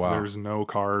there. Oh wow. There's no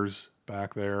cars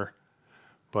back there,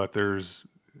 but there's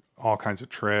all kinds of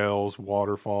trails,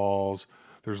 waterfalls.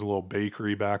 There's a little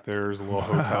bakery back there. There's a little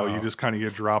hotel. You just kind of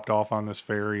get dropped off on this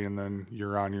ferry, and then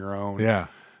you're on your own. Yeah.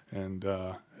 And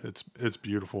it's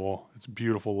beautiful. It's a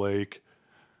beautiful lake,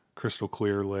 crystal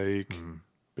clear lake,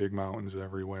 big mountains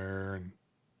everywhere, and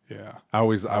yeah. I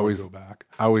always go back.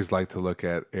 I always like to look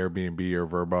at Airbnb or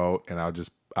Vrbo, and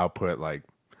I'll put like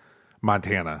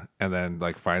Montana, and then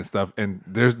like find stuff. And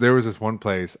there was this one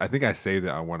place, I think I saved it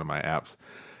on one of my apps.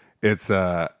 It's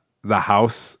the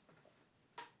house.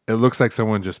 It looks like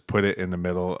someone just put it in the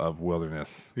middle of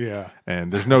wilderness. Yeah.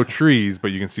 And there's no trees,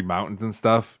 but you can see mountains and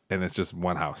stuff, and it's just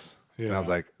one house. Yeah. And I was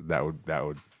like, that would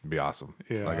be awesome.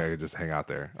 Yeah. Like I could just hang out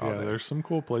there all day. There's some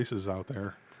cool places out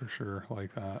there for sure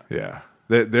like that. Yeah.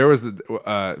 There was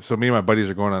so me and my buddies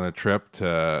are going on a trip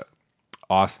to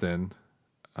Austin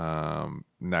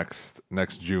next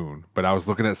June, but I was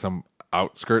looking at some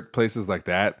outskirt places like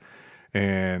that,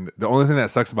 and the only thing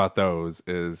that sucks about those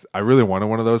is I really wanted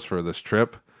one of those for this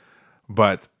trip,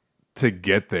 but to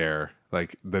get there,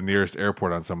 like the nearest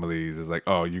airport on some of these is like,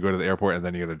 oh, you go to the airport and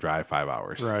then you got to drive 5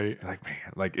 hours. Right. Like, man,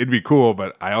 like it'd be cool,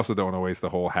 but I also don't want to waste the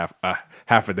whole half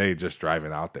a day just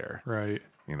driving out there. Right.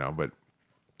 But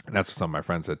that's what some of my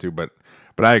friends said too. But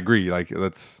I agree. Like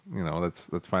let's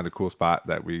find a cool spot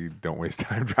that we don't waste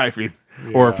time driving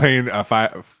or paying a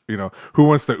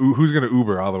who's going to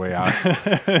Uber all the way out?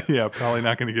 Yeah, probably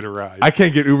not going to get a ride. I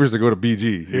can't get Ubers to go to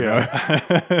BG. You know?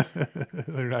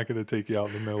 They're not going to take you out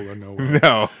in the middle of nowhere.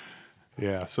 No.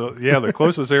 Yeah. So the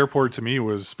closest airport to me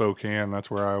was Spokane.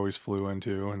 That's where I always flew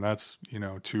into, and that's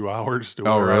 2 hours to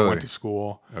where I went to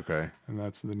school. Okay. And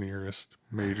that's the nearest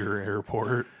major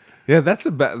airport. Yeah, that's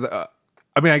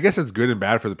I guess it's good and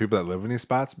bad for the people that live in these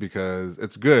spots because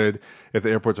it's good if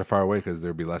the airports are far away because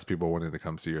there'd be less people wanting to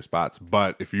come see your spots.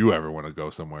 But if you ever want to go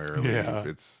somewhere or leave,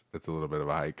 it's a little bit of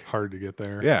a hike. Hard to get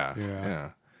there.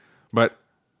 Yeah. But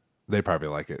they probably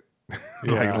like it.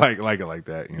 Yeah. like it like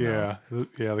that. Yeah.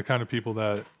 The kind of people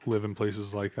that live in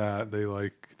places like that, they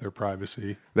like their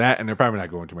privacy. That, and they're probably not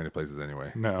going to many places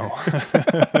anyway. No.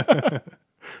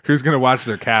 Who's going to watch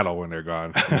their cattle when they're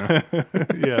gone?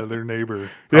 Yeah, their neighbor.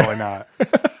 Probably not.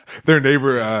 Their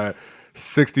neighbor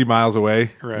 60 miles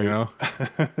away. Right.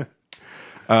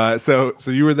 So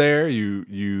you were there.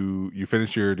 You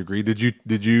finished your degree.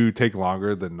 Did you take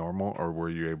longer than normal, or were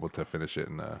you able to finish it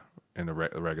in a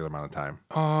regular amount of time?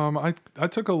 I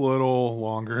took a little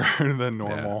longer than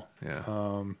normal.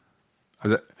 Yeah.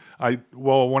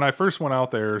 When I first went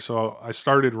out there, so I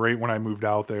started right when I moved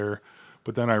out there,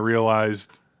 but then I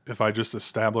realized if I just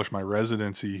establish my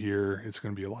residency here, it's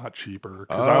going to be a lot cheaper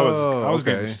because I was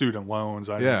getting student loans.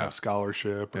 I didn't have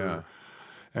scholarship or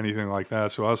anything like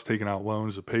that, so I was taking out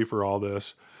loans to pay for all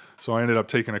this. So I ended up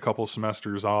taking a couple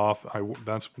semesters off.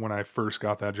 That's when I first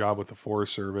got that job with the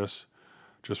Forest Service.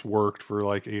 Just worked for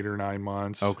like 8 or 9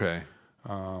 months. Okay.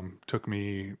 Took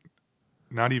me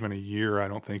not even a year, I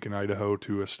don't think, in Idaho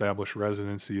to establish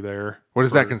residency there. What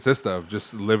does that consist of?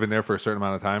 Just living there for a certain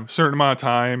amount of time? Certain amount of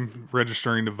time,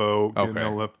 registering to vote,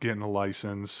 getting a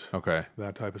license. Okay.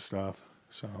 That type of stuff.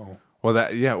 So. Well,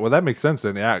 that makes sense.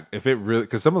 And if it really,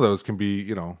 because some of those can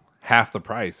be, half the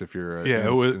price if you're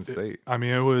in state.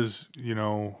 It was,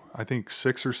 I think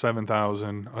 6,000 or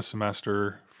 7,000 a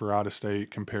semester for out of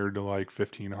state compared to like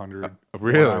 1,500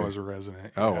 really? when I was a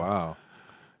resident. Oh, wow.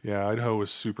 Yeah, Idaho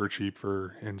was super cheap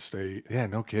for in-state. Yeah,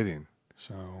 no kidding.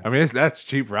 So I mean, that's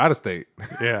cheap for out of state.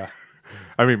 yeah,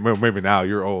 I mean, maybe now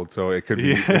you're old, so it could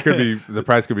be. It could be the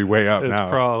price could be way up it's now.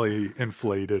 probably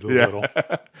inflated a little.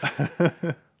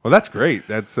 Well, that's great.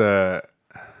 That's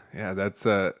that's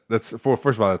first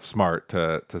of all, that's smart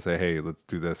to say, hey, let's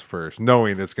do this first,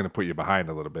 knowing it's going to put you behind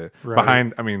a little bit. Right.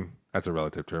 Behind, I mean, that's a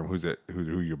relative term.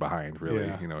 Who you're behind, really?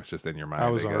 Yeah. You know, it's just in your mind. I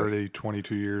was guess. already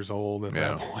 22 years old at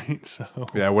that point. So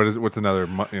Yeah. What's another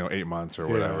 8 months or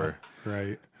whatever?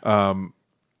 Right.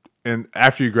 And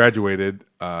after you graduated,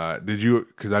 did you?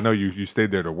 Because I know you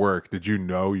stayed there to work. Did you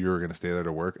know you were going to stay there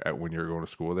to work when you were going to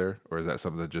school there, or is that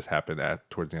something that just happened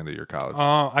towards the end of your college?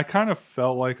 I kind of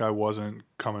felt like I wasn't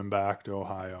coming back to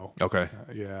Ohio. Okay.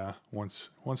 Yeah. Once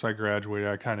I graduated,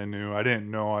 I kind of knew. I didn't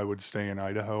know I would stay in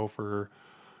Idaho for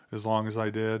as long as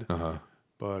I did.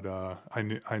 But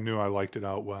I knew I liked it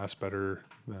out west better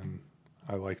than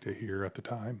I liked it here at the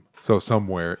time. So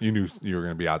somewhere you knew you were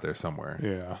going to be out there somewhere.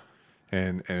 Yeah.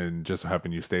 And just so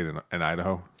happened you stayed in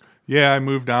Idaho? Yeah, I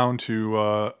moved down to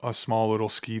a small little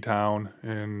ski town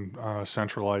in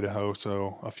central Idaho,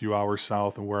 so a few hours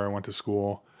south of where I went to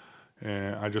school.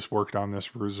 And I just worked on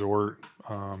this resort.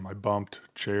 I bumped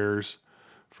chairs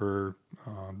for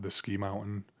the ski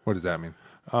mountain. What does that mean?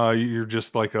 You're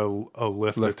just like a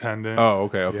lift attendant. Oh,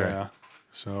 okay. Yeah.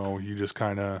 So you just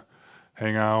kind of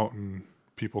hang out and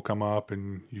people come up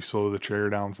and you slow the chair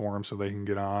down for them so they can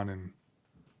get on and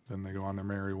then they go on their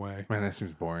merry way. Man, that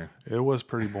seems boring. It was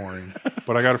pretty boring,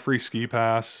 but I got a free ski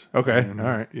pass. Okay, and, all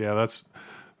right. Yeah,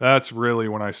 that's really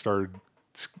when I started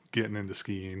getting into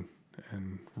skiing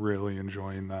and really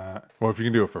enjoying that. Well, if you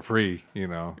can do it for free, you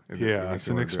know. Yeah, it's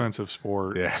an expensive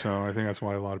sport. Yeah. So I think that's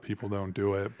why a lot of people don't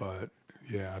do it. But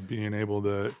yeah, being able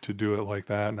to do it like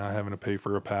that, not having to pay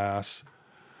for a pass,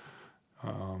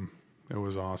 it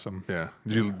was awesome. Yeah.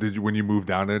 Did you when you moved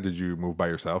down there? Did you move by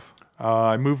yourself?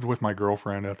 I moved with my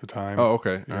girlfriend at the time. Oh,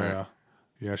 okay. All yeah. right.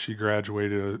 Yeah, she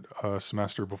graduated a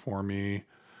semester before me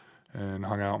and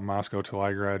hung out in Moscow till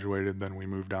I graduated. Then we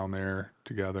moved down there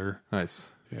together. Nice.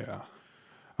 Yeah.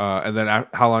 And then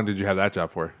how long did you have that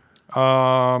job for?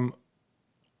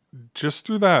 Just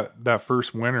through that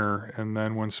first winter, and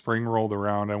then when spring rolled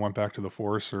around, I went back to the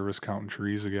Forest Service counting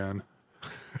trees again.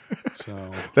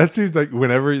 So That seems like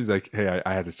whenever like, hey,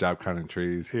 I had this job counting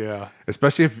trees. yeah,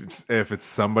 Especially if it's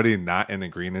somebody not in the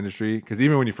green industry, because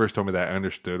even when you first told me that, I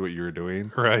understood what you were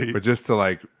doing. right. But just to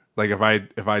like if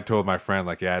I told my friend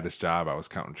like, yeah, I had this job, I was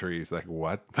counting trees. Like,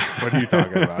 what? What are you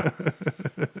talking about?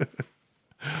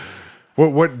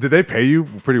 What did they pay you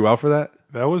pretty well for that?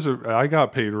 I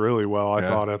got paid really well. I Yeah.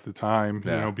 thought at the time,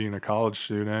 Yeah. being a college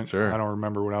student. Sure. I don't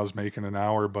remember what I was making an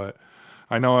hour, but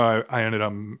I know I ended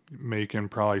up making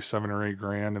probably $7 or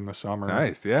 $8 in the summer.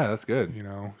 Nice. Yeah, that's good.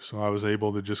 So I was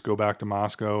able to just go back to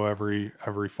Moscow every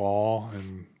fall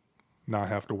and not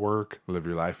have to work. Live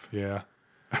your life. Yeah.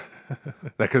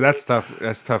 Because that's tough.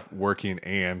 That's tough working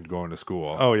and going to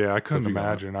school. Oh yeah, I couldn't if you go-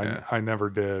 imagine. yeah. I never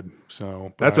did.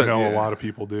 So, but That's I what- know yeah. a lot of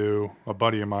people do. A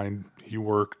buddy of mine, he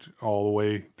worked all the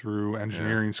way through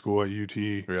engineering school at UT,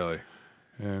 Really?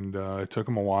 and it took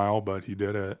him a while, but he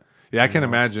did it. Yeah, I can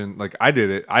imagine. Like I did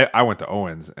it. I went to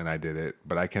Owens and I did it,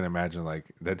 but I can imagine like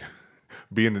that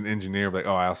being an engineer. Like,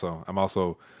 I'm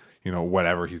also,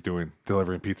 whatever he's doing,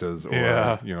 delivering pizzas or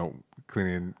Yeah.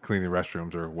 cleaning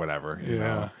restrooms or whatever. You Yeah.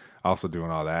 know, also doing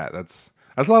all that. That's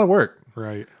a lot of work.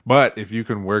 Right. But if you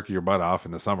can work your butt off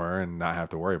in the summer and not have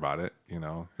to worry about it, then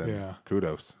Yeah.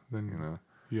 kudos. Then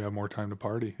you have more time to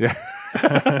party. Yeah.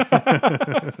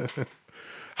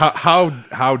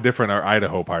 How different are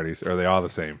Idaho parties? Are they all the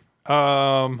same?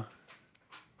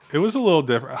 It was a little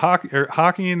different.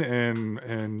 Hocking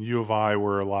and U of I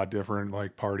were a lot different,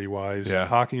 like party wise. Yeah.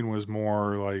 Hocking was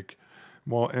more like,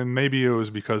 and maybe it was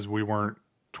because we weren't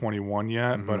 21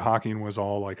 yet, but Hocking was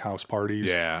all like house parties.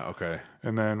 Yeah. Okay.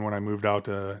 And then when I moved out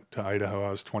to Idaho,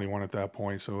 I was 21 at that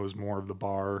point, so it was more of the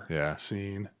bar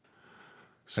scene.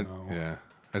 So Yeah.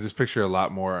 I just picture a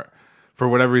lot more. For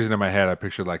whatever reason in my head, I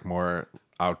pictured like more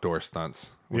outdoor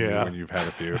stunts when you've had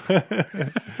a few.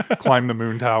 climb the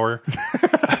moon tower.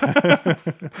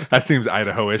 That seems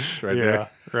Idaho-ish right Yeah,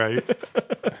 right.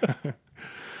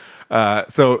 there.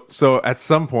 So at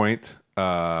some point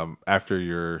after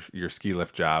your ski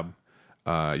lift job,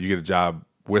 you get a job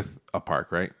with a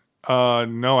park, right?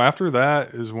 No, after that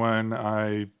is when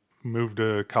I moved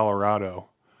to Colorado.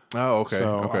 Oh, okay.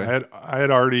 So okay. I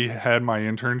had already had my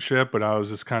internship, but I was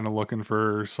just kind of looking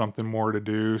for something more to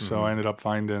do. So I ended up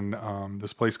finding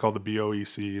this place called the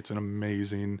BOEC. It's an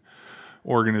amazing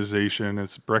organization.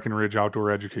 It's Breckenridge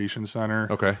Outdoor Education Center.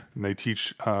 Okay. And they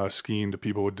teach skiing to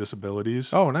people with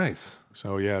disabilities. Oh, nice.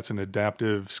 So yeah, it's an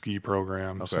adaptive ski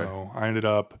program. Okay. So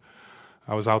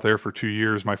I was out there for 2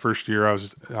 years. My first year,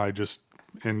 I just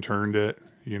interned it,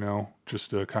 just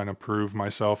to kind of prove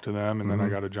myself to them. And then I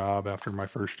got a job after my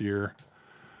first year.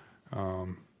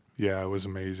 Yeah, it was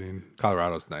amazing.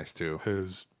 Colorado's nice too.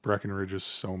 Breckenridge is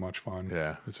so much fun.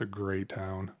 Yeah. It's a great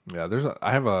town. Yeah,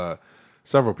 I have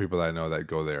several people that I know that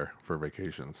go there for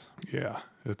vacations. Yeah,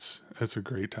 it's a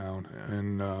great town. Yeah.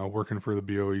 And working for the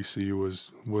BOEC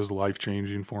was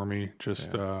life-changing for me.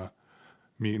 Just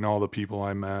meeting all the people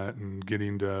I met and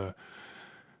getting to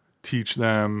teach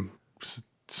them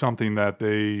something that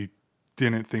they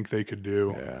didn't think they could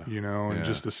do, and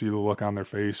just to see the look on their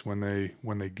face when they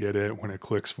get it, when it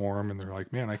clicks for them, and they're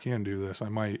like, man, I can do this. I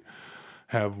might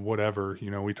have whatever,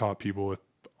 we taught people with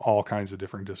all kinds of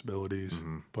different disabilities,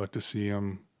 but to see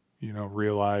them,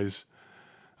 realize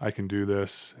I can do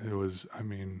this,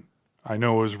 I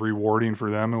know it was rewarding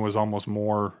for them. It was almost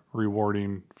more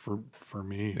rewarding for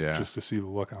me, just to see the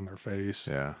look on their face.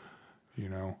 Yeah.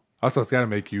 Also, it's got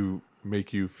to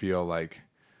make you feel like,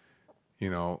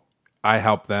 I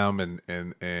help them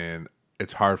and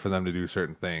it's hard for them to do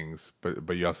certain things,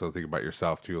 but you also think about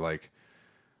yourself too, like,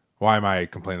 why am I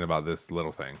complaining about this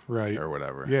little thing? Right. Or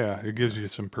whatever. Yeah. It gives you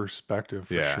some perspective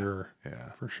for sure.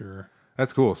 Yeah. For sure.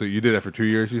 That's cool. So you did it for 2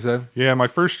 years, you said? Yeah. My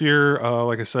first year,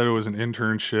 like I said, it was an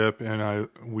internship, and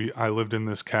I lived in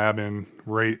this cabin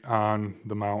right on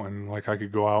the mountain. Like, I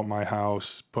could go out my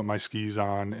house, put my skis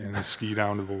on, and ski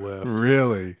down to the lift.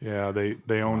 Really? Yeah.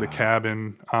 They owned a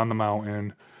cabin on the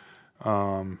mountain.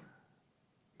 There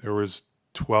was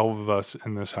 12 of us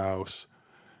in this house,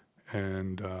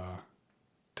 and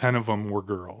 10 of them were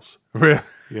girls. Really?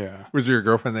 Yeah. Was your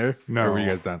girlfriend there? No. Or were you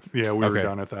guys done? Yeah, we were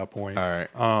done at that point. All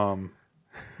right.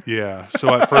 Yeah.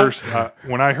 So at first,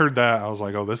 when I heard that, I was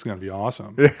like, "Oh, this is gonna be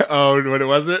awesome." Oh, what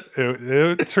was it?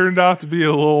 It turned out to be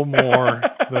a little more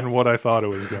than what I thought it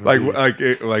was gonna be.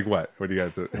 Like what? What do you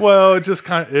guys do? Well, it just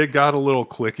it got a little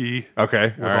cliquey.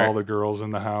 Okay. With all the girls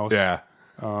in the house. Yeah.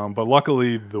 But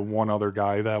luckily, the one other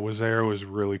guy that was there was a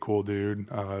really cool dude.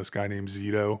 This guy named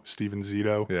Steven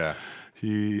Zito. Yeah.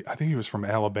 I think he was from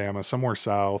Alabama, somewhere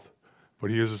south,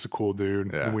 but he was just a cool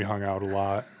dude. Yeah. And we hung out a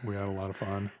lot. We had a lot of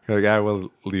fun. You're like, I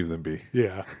will leave them be.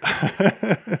 Yeah.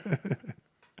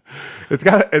 It's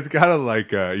gotta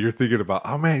like you're thinking about,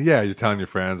 oh man, yeah, you're telling your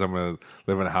friends I'm gonna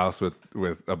live in a house with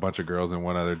a bunch of girls and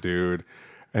one other dude,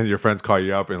 and your friends call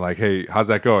you up and like, hey, how's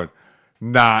that going?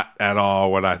 Not at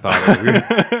all what I thought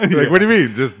it was. Like, what do you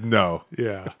mean? Just no.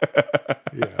 Yeah.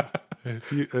 Yeah.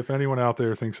 If anyone out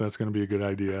there thinks that's going to be a good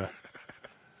idea,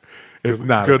 it's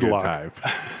not good a good luck. time.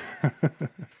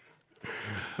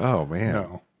 Oh man.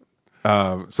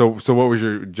 No. So what was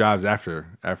your jobs after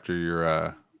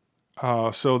your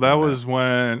so that was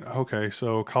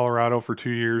so Colorado for 2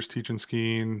 years teaching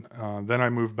skiing. Then I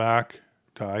moved back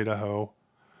to Idaho,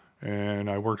 and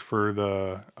I worked for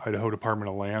the Idaho Department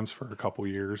of Lands for a couple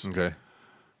years. Okay.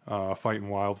 Fighting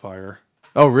wildfire.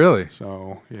 Oh, really?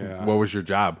 So, yeah. What was your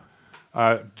job?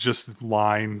 Just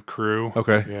line crew.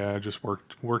 Okay. Yeah, just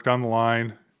worked on the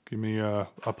line. Give me a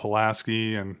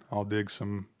Pulaski, and I'll dig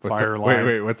some fire line.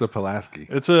 Wait, what's a Pulaski?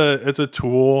 It's a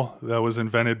tool that was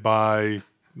invented by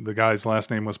the guy's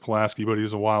last name was Pulaski, but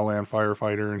he's a wildland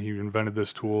firefighter, and he invented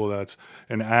this tool that's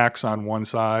an axe on one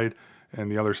side,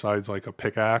 and the other side's like a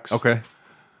pickaxe. Okay.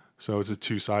 So it's a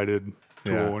two-sided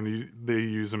tool, and they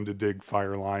use them to dig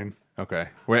fire line. Okay.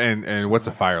 And what's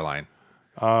a fire line?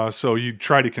 So you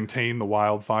try to contain the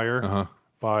wildfire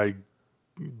by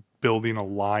building a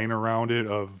line around it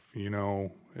of,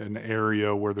 an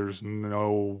area where there's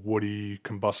no woody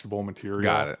combustible material.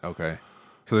 Got it. Okay.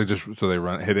 So they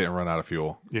hit it and run out of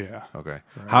fuel. Yeah. Okay.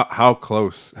 Right. How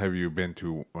close have you been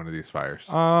to one of these fires?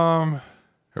 Or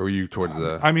were you towards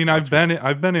the? I mean, I've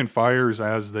been in fires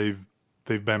as they've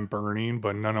been burning,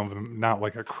 but none of them, not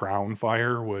like a crown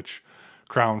fire, which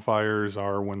crown fires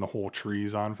are when the whole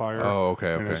tree's on fire. Oh,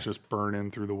 okay. And it's just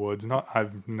burning through the woods.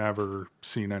 I've never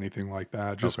seen anything like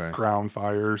that. Just ground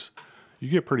fires. You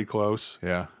get pretty close.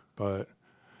 Yeah. But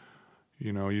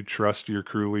you trust your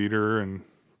crew leader and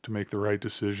to make the right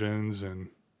decisions. And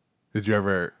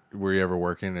were you ever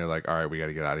working and they're like, all right, we got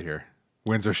to get out of here.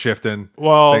 Winds are shifting.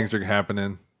 Well, things are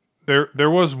happening. There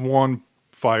was one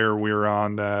fire we were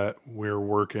on that we were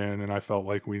working, and I felt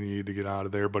like we needed to get out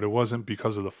of there, but it wasn't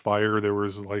because of the fire. There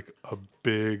was like a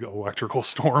big electrical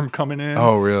storm coming in.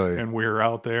 Oh, really? And we were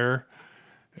out there,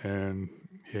 and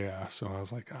Yeah, so I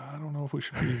was like, I don't know if we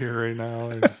should be here right now.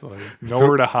 There's like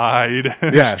nowhere to hide.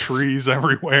 There's trees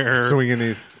everywhere. Swinging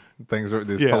these things,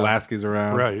 these Pulaskis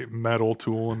around. Right, metal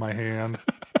tool in my hand.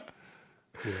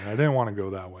 Yeah, I didn't want to go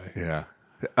that way. Yeah.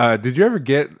 Did you ever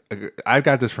get? I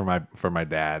got this from my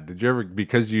dad. Did you ever,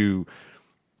 because you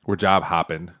were job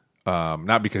hopping,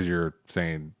 not because you're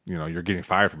saying you're getting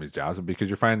fired from these jobs, but because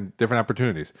you're finding different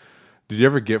opportunities? Did you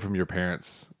ever get from your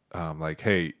parents like,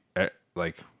 hey,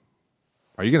 like,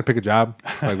 are you going to pick a job?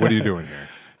 Like, what are you doing here?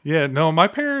 Yeah, no, my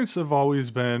parents have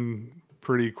always been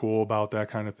pretty cool about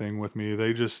that kind of thing with me.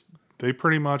 They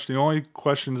pretty much, the only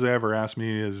questions they ever ask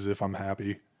me is if I'm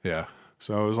happy. Yeah.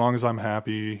 So as long as I'm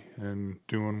happy and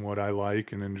doing what I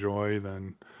like and enjoy,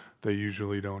 then they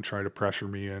usually don't try to pressure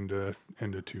me into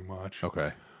too much.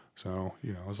 Okay. So,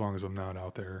 as long as I'm not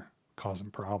out there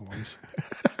causing problems.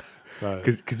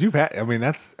 Because you've had,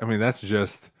 that's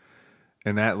just,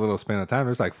 in that little span of time,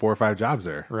 there's like 4 or 5 jobs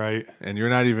there. Right. And you're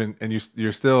not even, and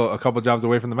you're still a couple jobs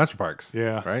away from the Metroparks.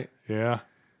 Yeah. Right? Yeah.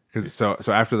 Because so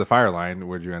after the fire line,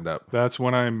 where'd you end up? That's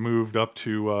when I moved up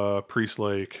to Priest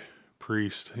Lake.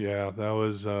 Yeah, that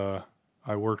was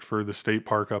I worked for the state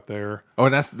park up there. Oh,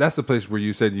 and that's the place where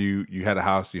you said you had a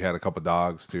house, you had a couple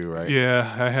dogs too, right?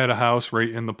 Yeah, I had a house right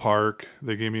in the park.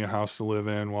 They gave me a house to live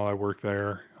in while I worked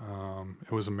there.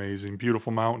 It was amazing.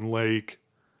 Beautiful mountain lake.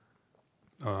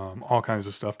 All kinds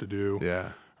of stuff to do.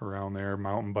 Yeah. Around there,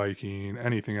 mountain biking,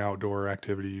 anything outdoor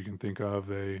activity you can think of,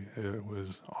 it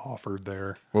was offered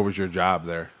there. What was your job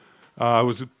there? I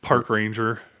was a park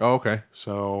ranger. Oh, okay.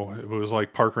 So it was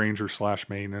like park ranger /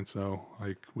 maintenance. So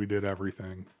like we did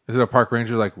everything. Is it a park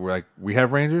ranger like we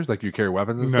have rangers? Like you carry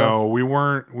weapons and stuff? No, we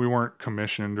weren't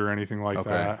commissioned or anything like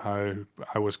that.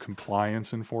 I was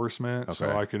compliance enforcement,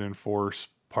 so I could enforce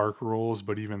park rules.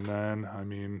 But even then,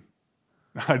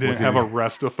 I didn't have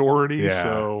arrest authority. Yeah.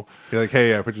 So you're like,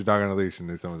 hey, put your dog on a leash, and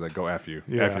then someone's like, go F you.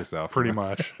 Yeah, F yourself. Pretty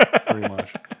much.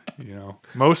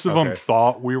 Most of them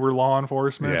thought we were law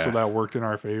enforcement, so that worked in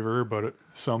our favor. But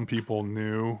some people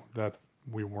knew that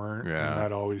we weren't, and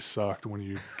that always sucked when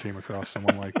you came across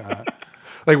someone like that.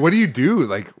 Like, what do you do?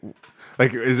 Like,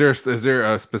 is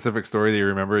there a specific story that you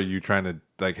remember you trying to,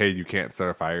 like, hey, you can't start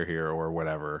a fire here or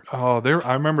whatever? Oh,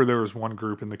 I remember there was one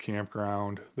group in the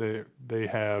campground. They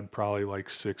had probably like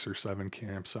 6 or 7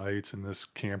 campsites in this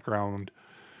campground,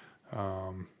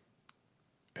 and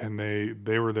they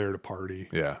were there to party.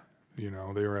 Yeah.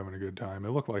 They were having a good time.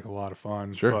 It looked like a lot of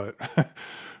fun. Sure. But,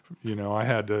 I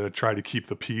had to try to keep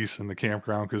the peace in the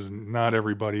campground because not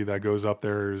everybody that goes up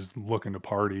there is looking to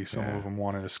party. Some of them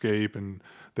want to escape, and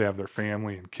they have their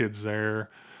family and kids there.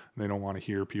 They don't want to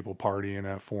hear people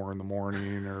partying at 4 a.m.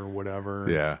 or whatever.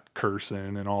 Yeah.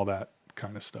 Cursing and all that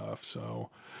kind of stuff.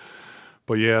 So,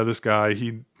 but yeah, this guy,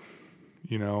 he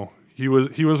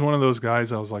was one of those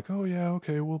guys I was like, oh yeah,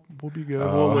 okay, we'll be good.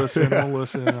 We'll listen.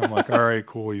 I'm like, all right,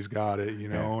 cool. He's got it,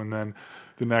 and then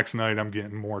the next night I'm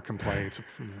getting more complaints.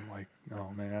 I'm like,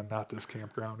 oh man, not this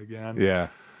campground again. Yeah.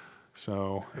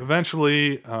 So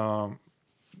eventually, the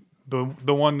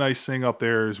one nice thing up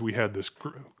there is we had this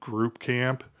group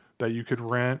camp that you could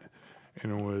rent,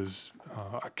 and it was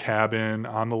a cabin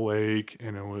on the lake,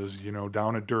 and it was,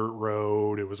 down a dirt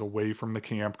road. It was away from the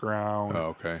campground.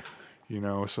 Oh, okay.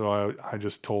 So I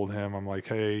just told him, I'm like,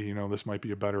 hey, this might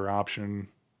be a better option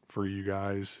for you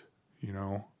guys.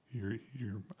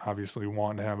 You're obviously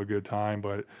wanting to have a good time,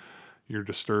 but you're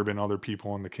disturbing other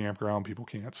people in the campground. People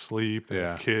can't sleep. They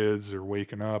have kids. They're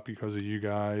waking up because of you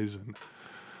guys. And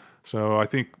so I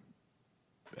think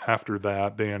after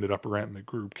that, they ended up renting the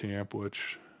group camp,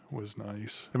 which was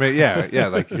nice. Yeah.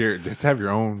 Like here, just have your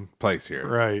own place here.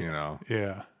 Right.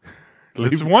 Yeah.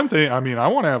 It's one thing. I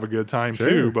want to have a good time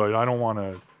too, but I don't want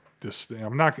to just.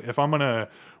 If I'm gonna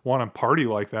want to party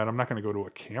like that, I'm not gonna go to a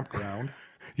campground.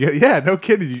 Yeah. No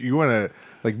kidding. You want to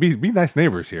like be nice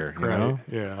neighbors here, you know?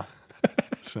 Yeah.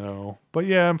 So, but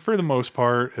yeah, for the most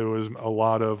part, it was a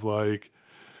lot of like,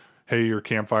 hey, your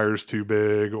campfire's too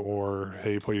big, or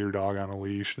hey, put your dog on a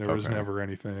leash. There was never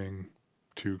anything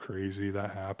too crazy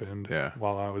that happened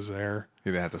while I was there.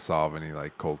 You didn't have to solve any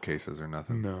like cold cases or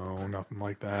nothing. No, nothing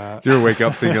like that. Did you ever wake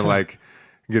up thinking like,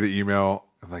 get an email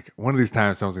like one of these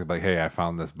times something like, hey, I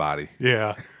found this body.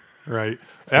 Yeah, right.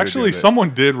 Actually,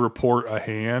 someone did report a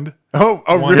hand. Oh,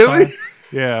 really? Time.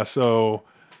 Yeah. So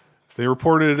they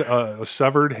reported a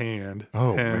severed hand.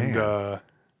 Oh, and, man.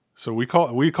 So we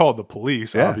called the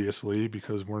police, obviously,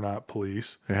 because we're not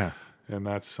police. Yeah. And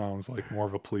that sounds like more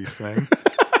of a police thing.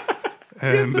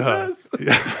 And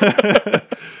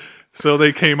so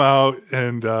they came out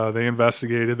and they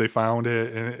investigated. They found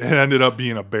it, and it ended up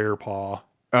being a bear paw.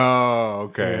 Oh,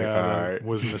 okay. Yeah, All that right.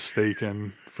 was mistaken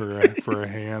for a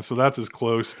hand. So that's as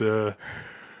close to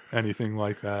anything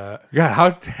like that. God, how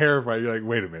terrified. You're like,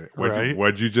 wait a minute. Right?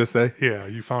 What'd you just say? Yeah,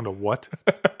 you found a what?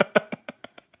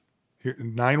 Here,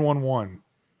 911.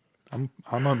 I'm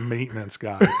a maintenance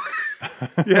guy.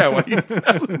 Yeah, what are you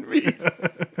telling me?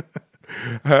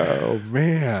 Oh,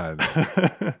 man.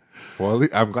 Well,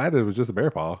 I'm glad it was just a bear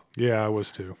paw. Yeah, I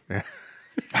was too.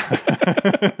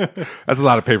 That's a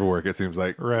lot of paperwork, it seems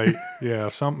like. Right. Yeah.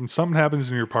 If something happens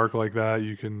in your park like that,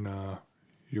 you can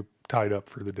you're tied up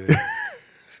for the day.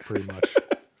 Pretty much.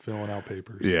 Filling out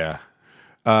papers. Yeah.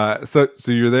 So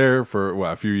you're there for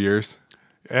what, a few years?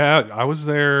 Yeah, I was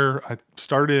there. I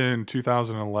started in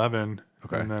 2011,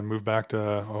 Okay. and then moved back to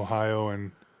Ohio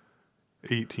in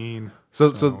 18.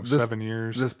 So So this, 7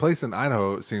 years. This place in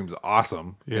Idaho seems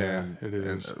awesome. Yeah, it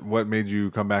is. And what made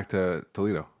you come back to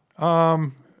Toledo?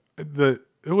 It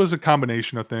was a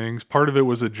combination of things. Part of it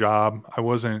was a job. I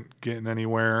wasn't getting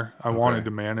anywhere. I wanted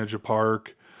to manage a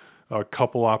park. A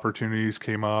couple opportunities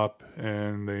came up,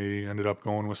 and they ended up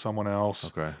going with someone else.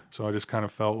 Okay. So I just kind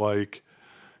of felt like,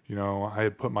 I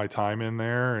had put my time in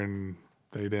there, and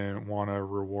they didn't want to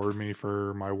reward me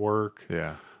for my work.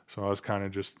 Yeah. So I was kind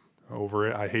of just over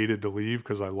it. I hated to leave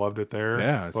because I loved it there.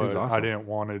 Yeah, it seems but awesome. I didn't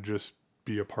want to just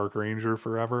be a park ranger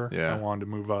forever. Yeah. I wanted to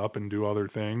move up and do other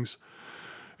things.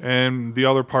 And the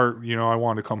other part, I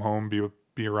wanted to come home,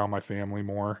 be around my family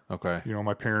more. Okay.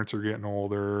 My parents are getting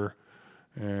older,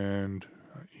 and,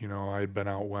 I had been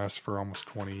out west for almost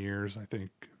 20 years. I think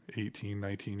 18,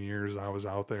 19 years I was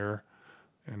out there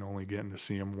and only getting to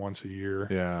see them once a year.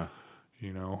 Yeah.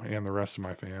 And the rest of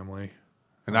my family.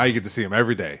 And now you get to see him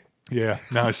every day. Yeah,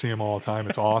 now I see them all the time.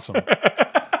 It's awesome.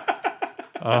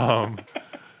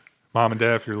 Mom and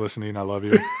Dad, if you're listening, I love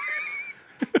you.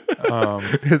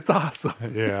 It's awesome.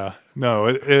 Yeah, no,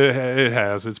 it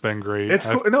has. It's been great. It's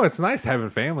cool. No, it's nice having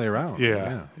family around.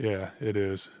 Yeah, it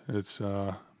is. It's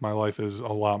my life is a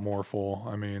lot more full.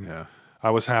 I mean, Yeah. I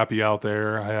was happy out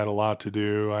there. I had a lot to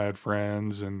do. I had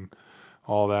friends and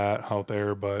all that out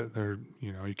there, but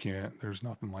you can't. There's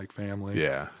nothing like family.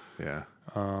 Yeah. Yeah.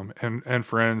 And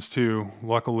friends too.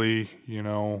 Luckily,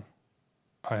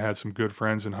 I had some good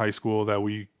friends in high school that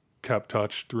we kept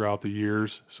touch throughout the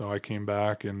years. So I came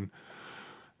back and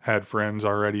had friends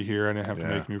already here. I didn't have to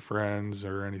make new friends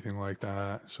or anything like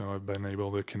that. So I've been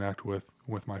able to connect with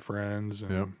my friends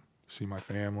and see my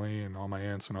family and all my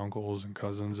aunts and uncles and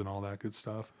cousins and all that good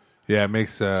stuff. Yeah, it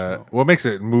makes it makes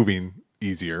it moving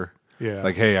easier. Yeah.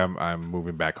 Like, hey, I'm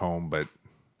moving back home, but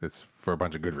it's for a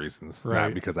bunch of good reasons, Right.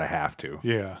 not because I have to.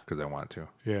 Yeah. Because I want to.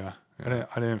 Yeah. I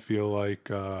didn't feel like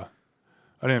I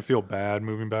didn't feel bad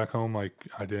moving back home. Like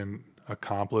I didn't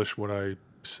accomplish what I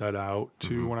set out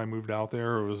to when I moved out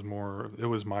there. It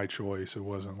was my choice. It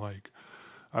wasn't like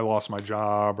I lost my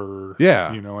job or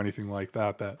anything like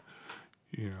that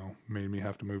made me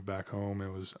have to move back home.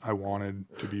 It was I wanted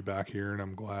to be back here, and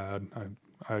I'm glad.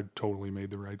 I totally made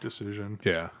the right decision.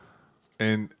 Yeah.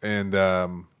 And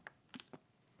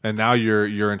now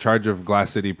you're in charge of Glass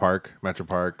City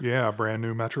Metropark. Yeah, brand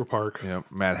new Metro Park. Yeah,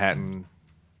 Manhattan,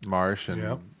 Marsh, and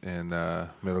Yep. and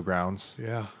Middlegrounds.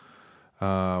 Yeah.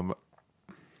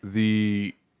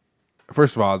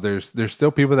 First of all, there's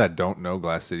still people that don't know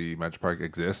Glass City Metropark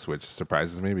exists, which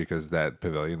surprises me because that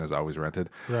pavilion is always rented.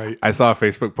 Right. I saw a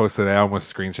Facebook post today. I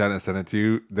almost screenshot it and sent it to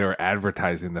you. They were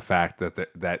advertising the fact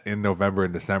that in November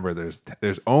and December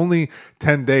there's only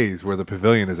 10 days where the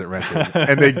pavilion isn't rented,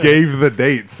 and they gave the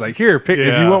dates. Like, here, pick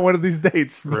if you want one of these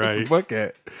dates, Right. book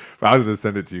it. But I was going to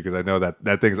send it to you because I know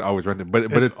that thing's always rented.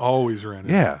 But it's always rented.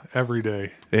 Yeah. Every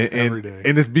day. every day,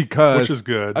 and it's because Which is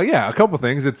good. Yeah, a couple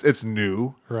things. It's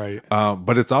new. Right.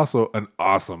 But it's also an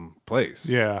awesome place.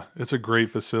 Yeah, it's a great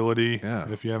facility. Yeah.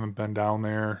 If you haven't been down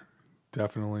there,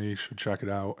 definitely should check it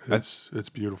out. It's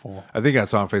beautiful. I think I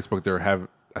saw on Facebook they were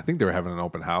having an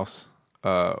open house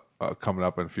coming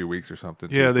up in a few weeks or something.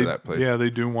 Yeah, for that place. they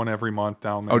do one every month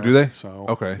down there. Oh, do they? So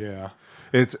Okay. Yeah.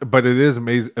 But it is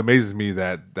amazes me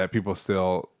that people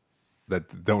still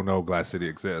that don't know Glass City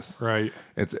exists. Right.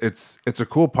 It's a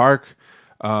cool park.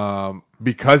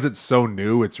 Because it's so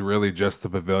new, it's really just the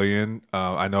pavilion.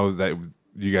 I know that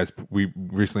we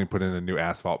recently put in a new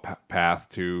asphalt path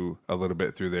to a little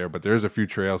bit through there, but there's a few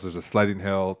trails. There's a sledding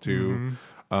hill too.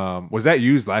 Was that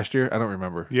used last year? I don't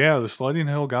remember. Yeah, the sledding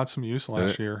hill got some use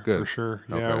last year. Good. For sure.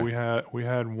 Okay. Yeah, we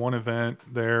had one event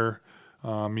there,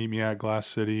 Meet Me at Glass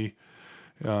City,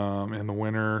 in the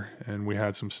winter, and we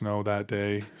had some snow that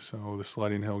day, so the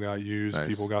sledding hill got used. Nice.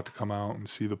 People got to come out and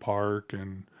see the park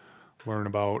and learn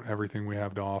about everything we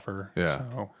have to offer. Yeah.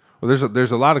 So, Well,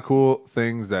 there's a lot of cool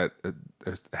things that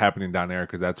is happening down there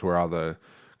because that's where all the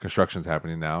construction's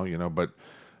happening now, but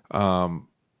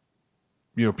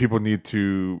people need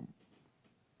to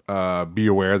be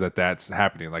aware that that's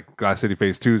happening. Like Glass City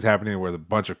Phase 2 is happening with a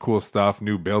bunch of cool stuff,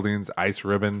 new buildings, ice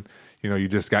ribbon. You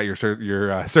just got your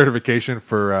certification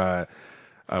for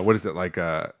what is it, like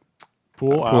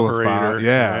pool operator?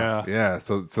 Yeah.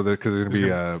 So there's going to be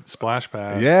a splash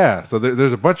pad. Yeah. So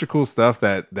there's a bunch of cool stuff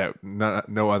that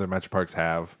no other metro parks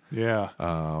have. Yeah.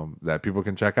 That people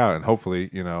can check out, and hopefully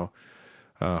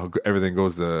everything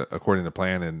goes according to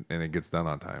plan and it gets done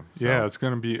on time. So. Yeah, it's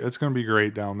gonna be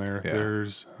great down there. Yeah.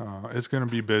 It's gonna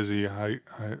be busy. I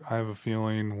have a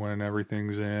feeling when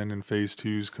everything's in and Phase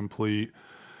 2's complete,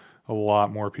 a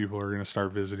lot more people are gonna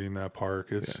start visiting that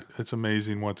park. It's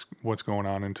amazing what's going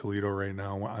on in Toledo right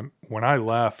now. When I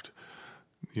left,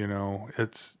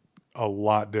 it's a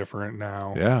lot different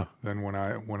now than when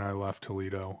I left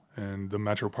Toledo, and the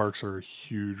metro parks are a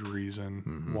huge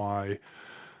reason why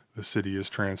the city is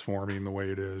transforming the way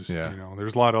it is. Yeah.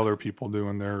 There's a lot of other people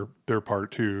doing their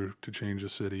part too to change the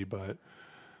city, but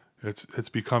it's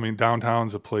becoming,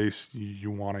 downtown's a place you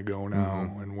want to go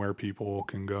now, and where people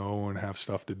can go and have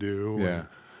stuff to do. Yeah. And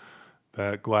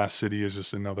that Glass City is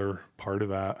just another part of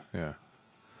that. Yeah.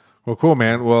 Well, cool,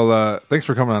 man. Well, thanks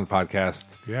for coming on the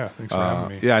podcast. Yeah. Thanks for having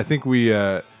me. Yeah, I think we,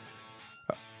 I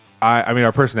mean,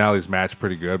 our personalities match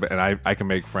pretty good, and I can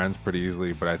make friends pretty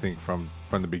easily. But I think from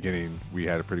the beginning, we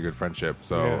had a pretty good friendship.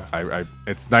 So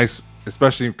it's nice,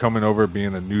 especially coming over,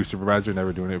 being a new supervisor,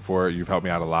 never doing it before. You've helped me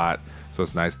out a lot, so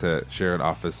it's nice to share an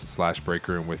office/break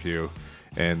room with you.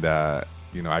 And I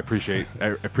appreciate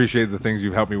the things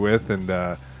you've helped me with,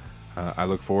 and I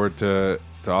look forward to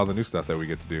all the new stuff that we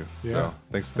get to do. Yeah. So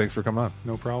thanks for coming on.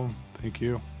 No problem. Thank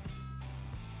you.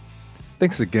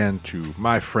 Thanks again to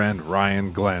my friend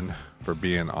Ryan Glynn for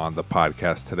being on the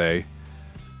podcast today.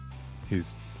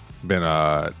 He's been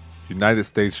a United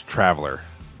States traveler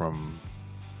from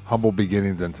humble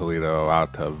beginnings in Toledo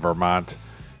out to Vermont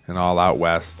and all out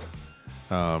west.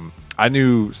 I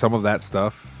knew some of that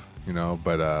stuff,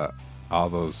 but all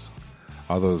those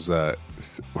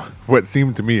what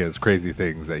seemed to me as crazy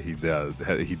things that he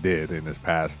did in his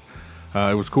past.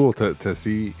 It was cool to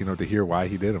see, to hear why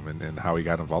he did them and how he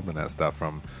got involved in that stuff,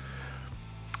 from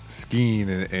skiing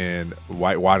and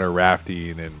whitewater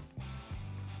rafting and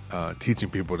teaching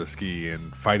people to ski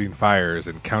and fighting fires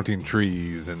and counting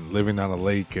trees and living on a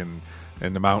lake and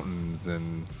in the mountains.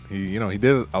 And he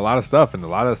did a lot of stuff, and a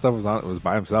lot of that stuff was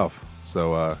by himself.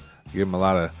 So give him a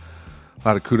lot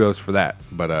of kudos for that.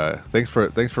 But thanks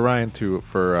for Ryan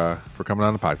for coming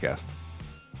on the podcast.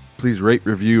 Please rate,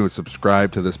 review, and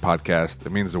subscribe to this podcast.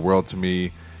 It means the world to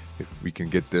me if we can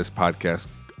get this podcast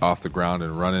off the ground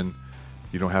and running.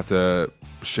 You don't have to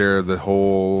share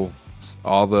all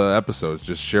the episodes.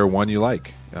 Just share one you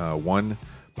like. One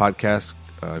podcast,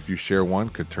 if you share one,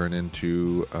 could turn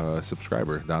into a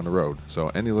subscriber down the road. So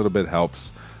any little bit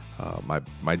helps. My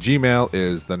Gmail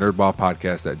is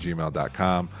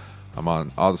thenerdballpodcast@gmail.com. I'm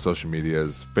on all the social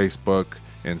medias, Facebook,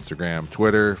 Instagram,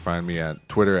 Twitter. Find me at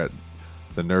Twitter at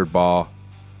The Nerdball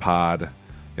Pod.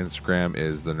 Instagram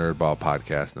is The Nerdball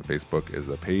Podcast, and Facebook is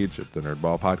a page of The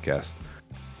Nerdball Podcast.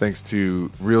 Thanks to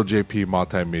Real JP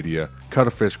Multimedia,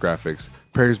 Cuttlefish Graphics,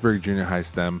 Perrysburg Junior High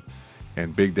STEM,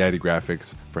 and Big Daddy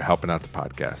Graphics for helping out the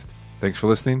podcast. Thanks for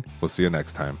listening. We'll see you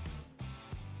next time.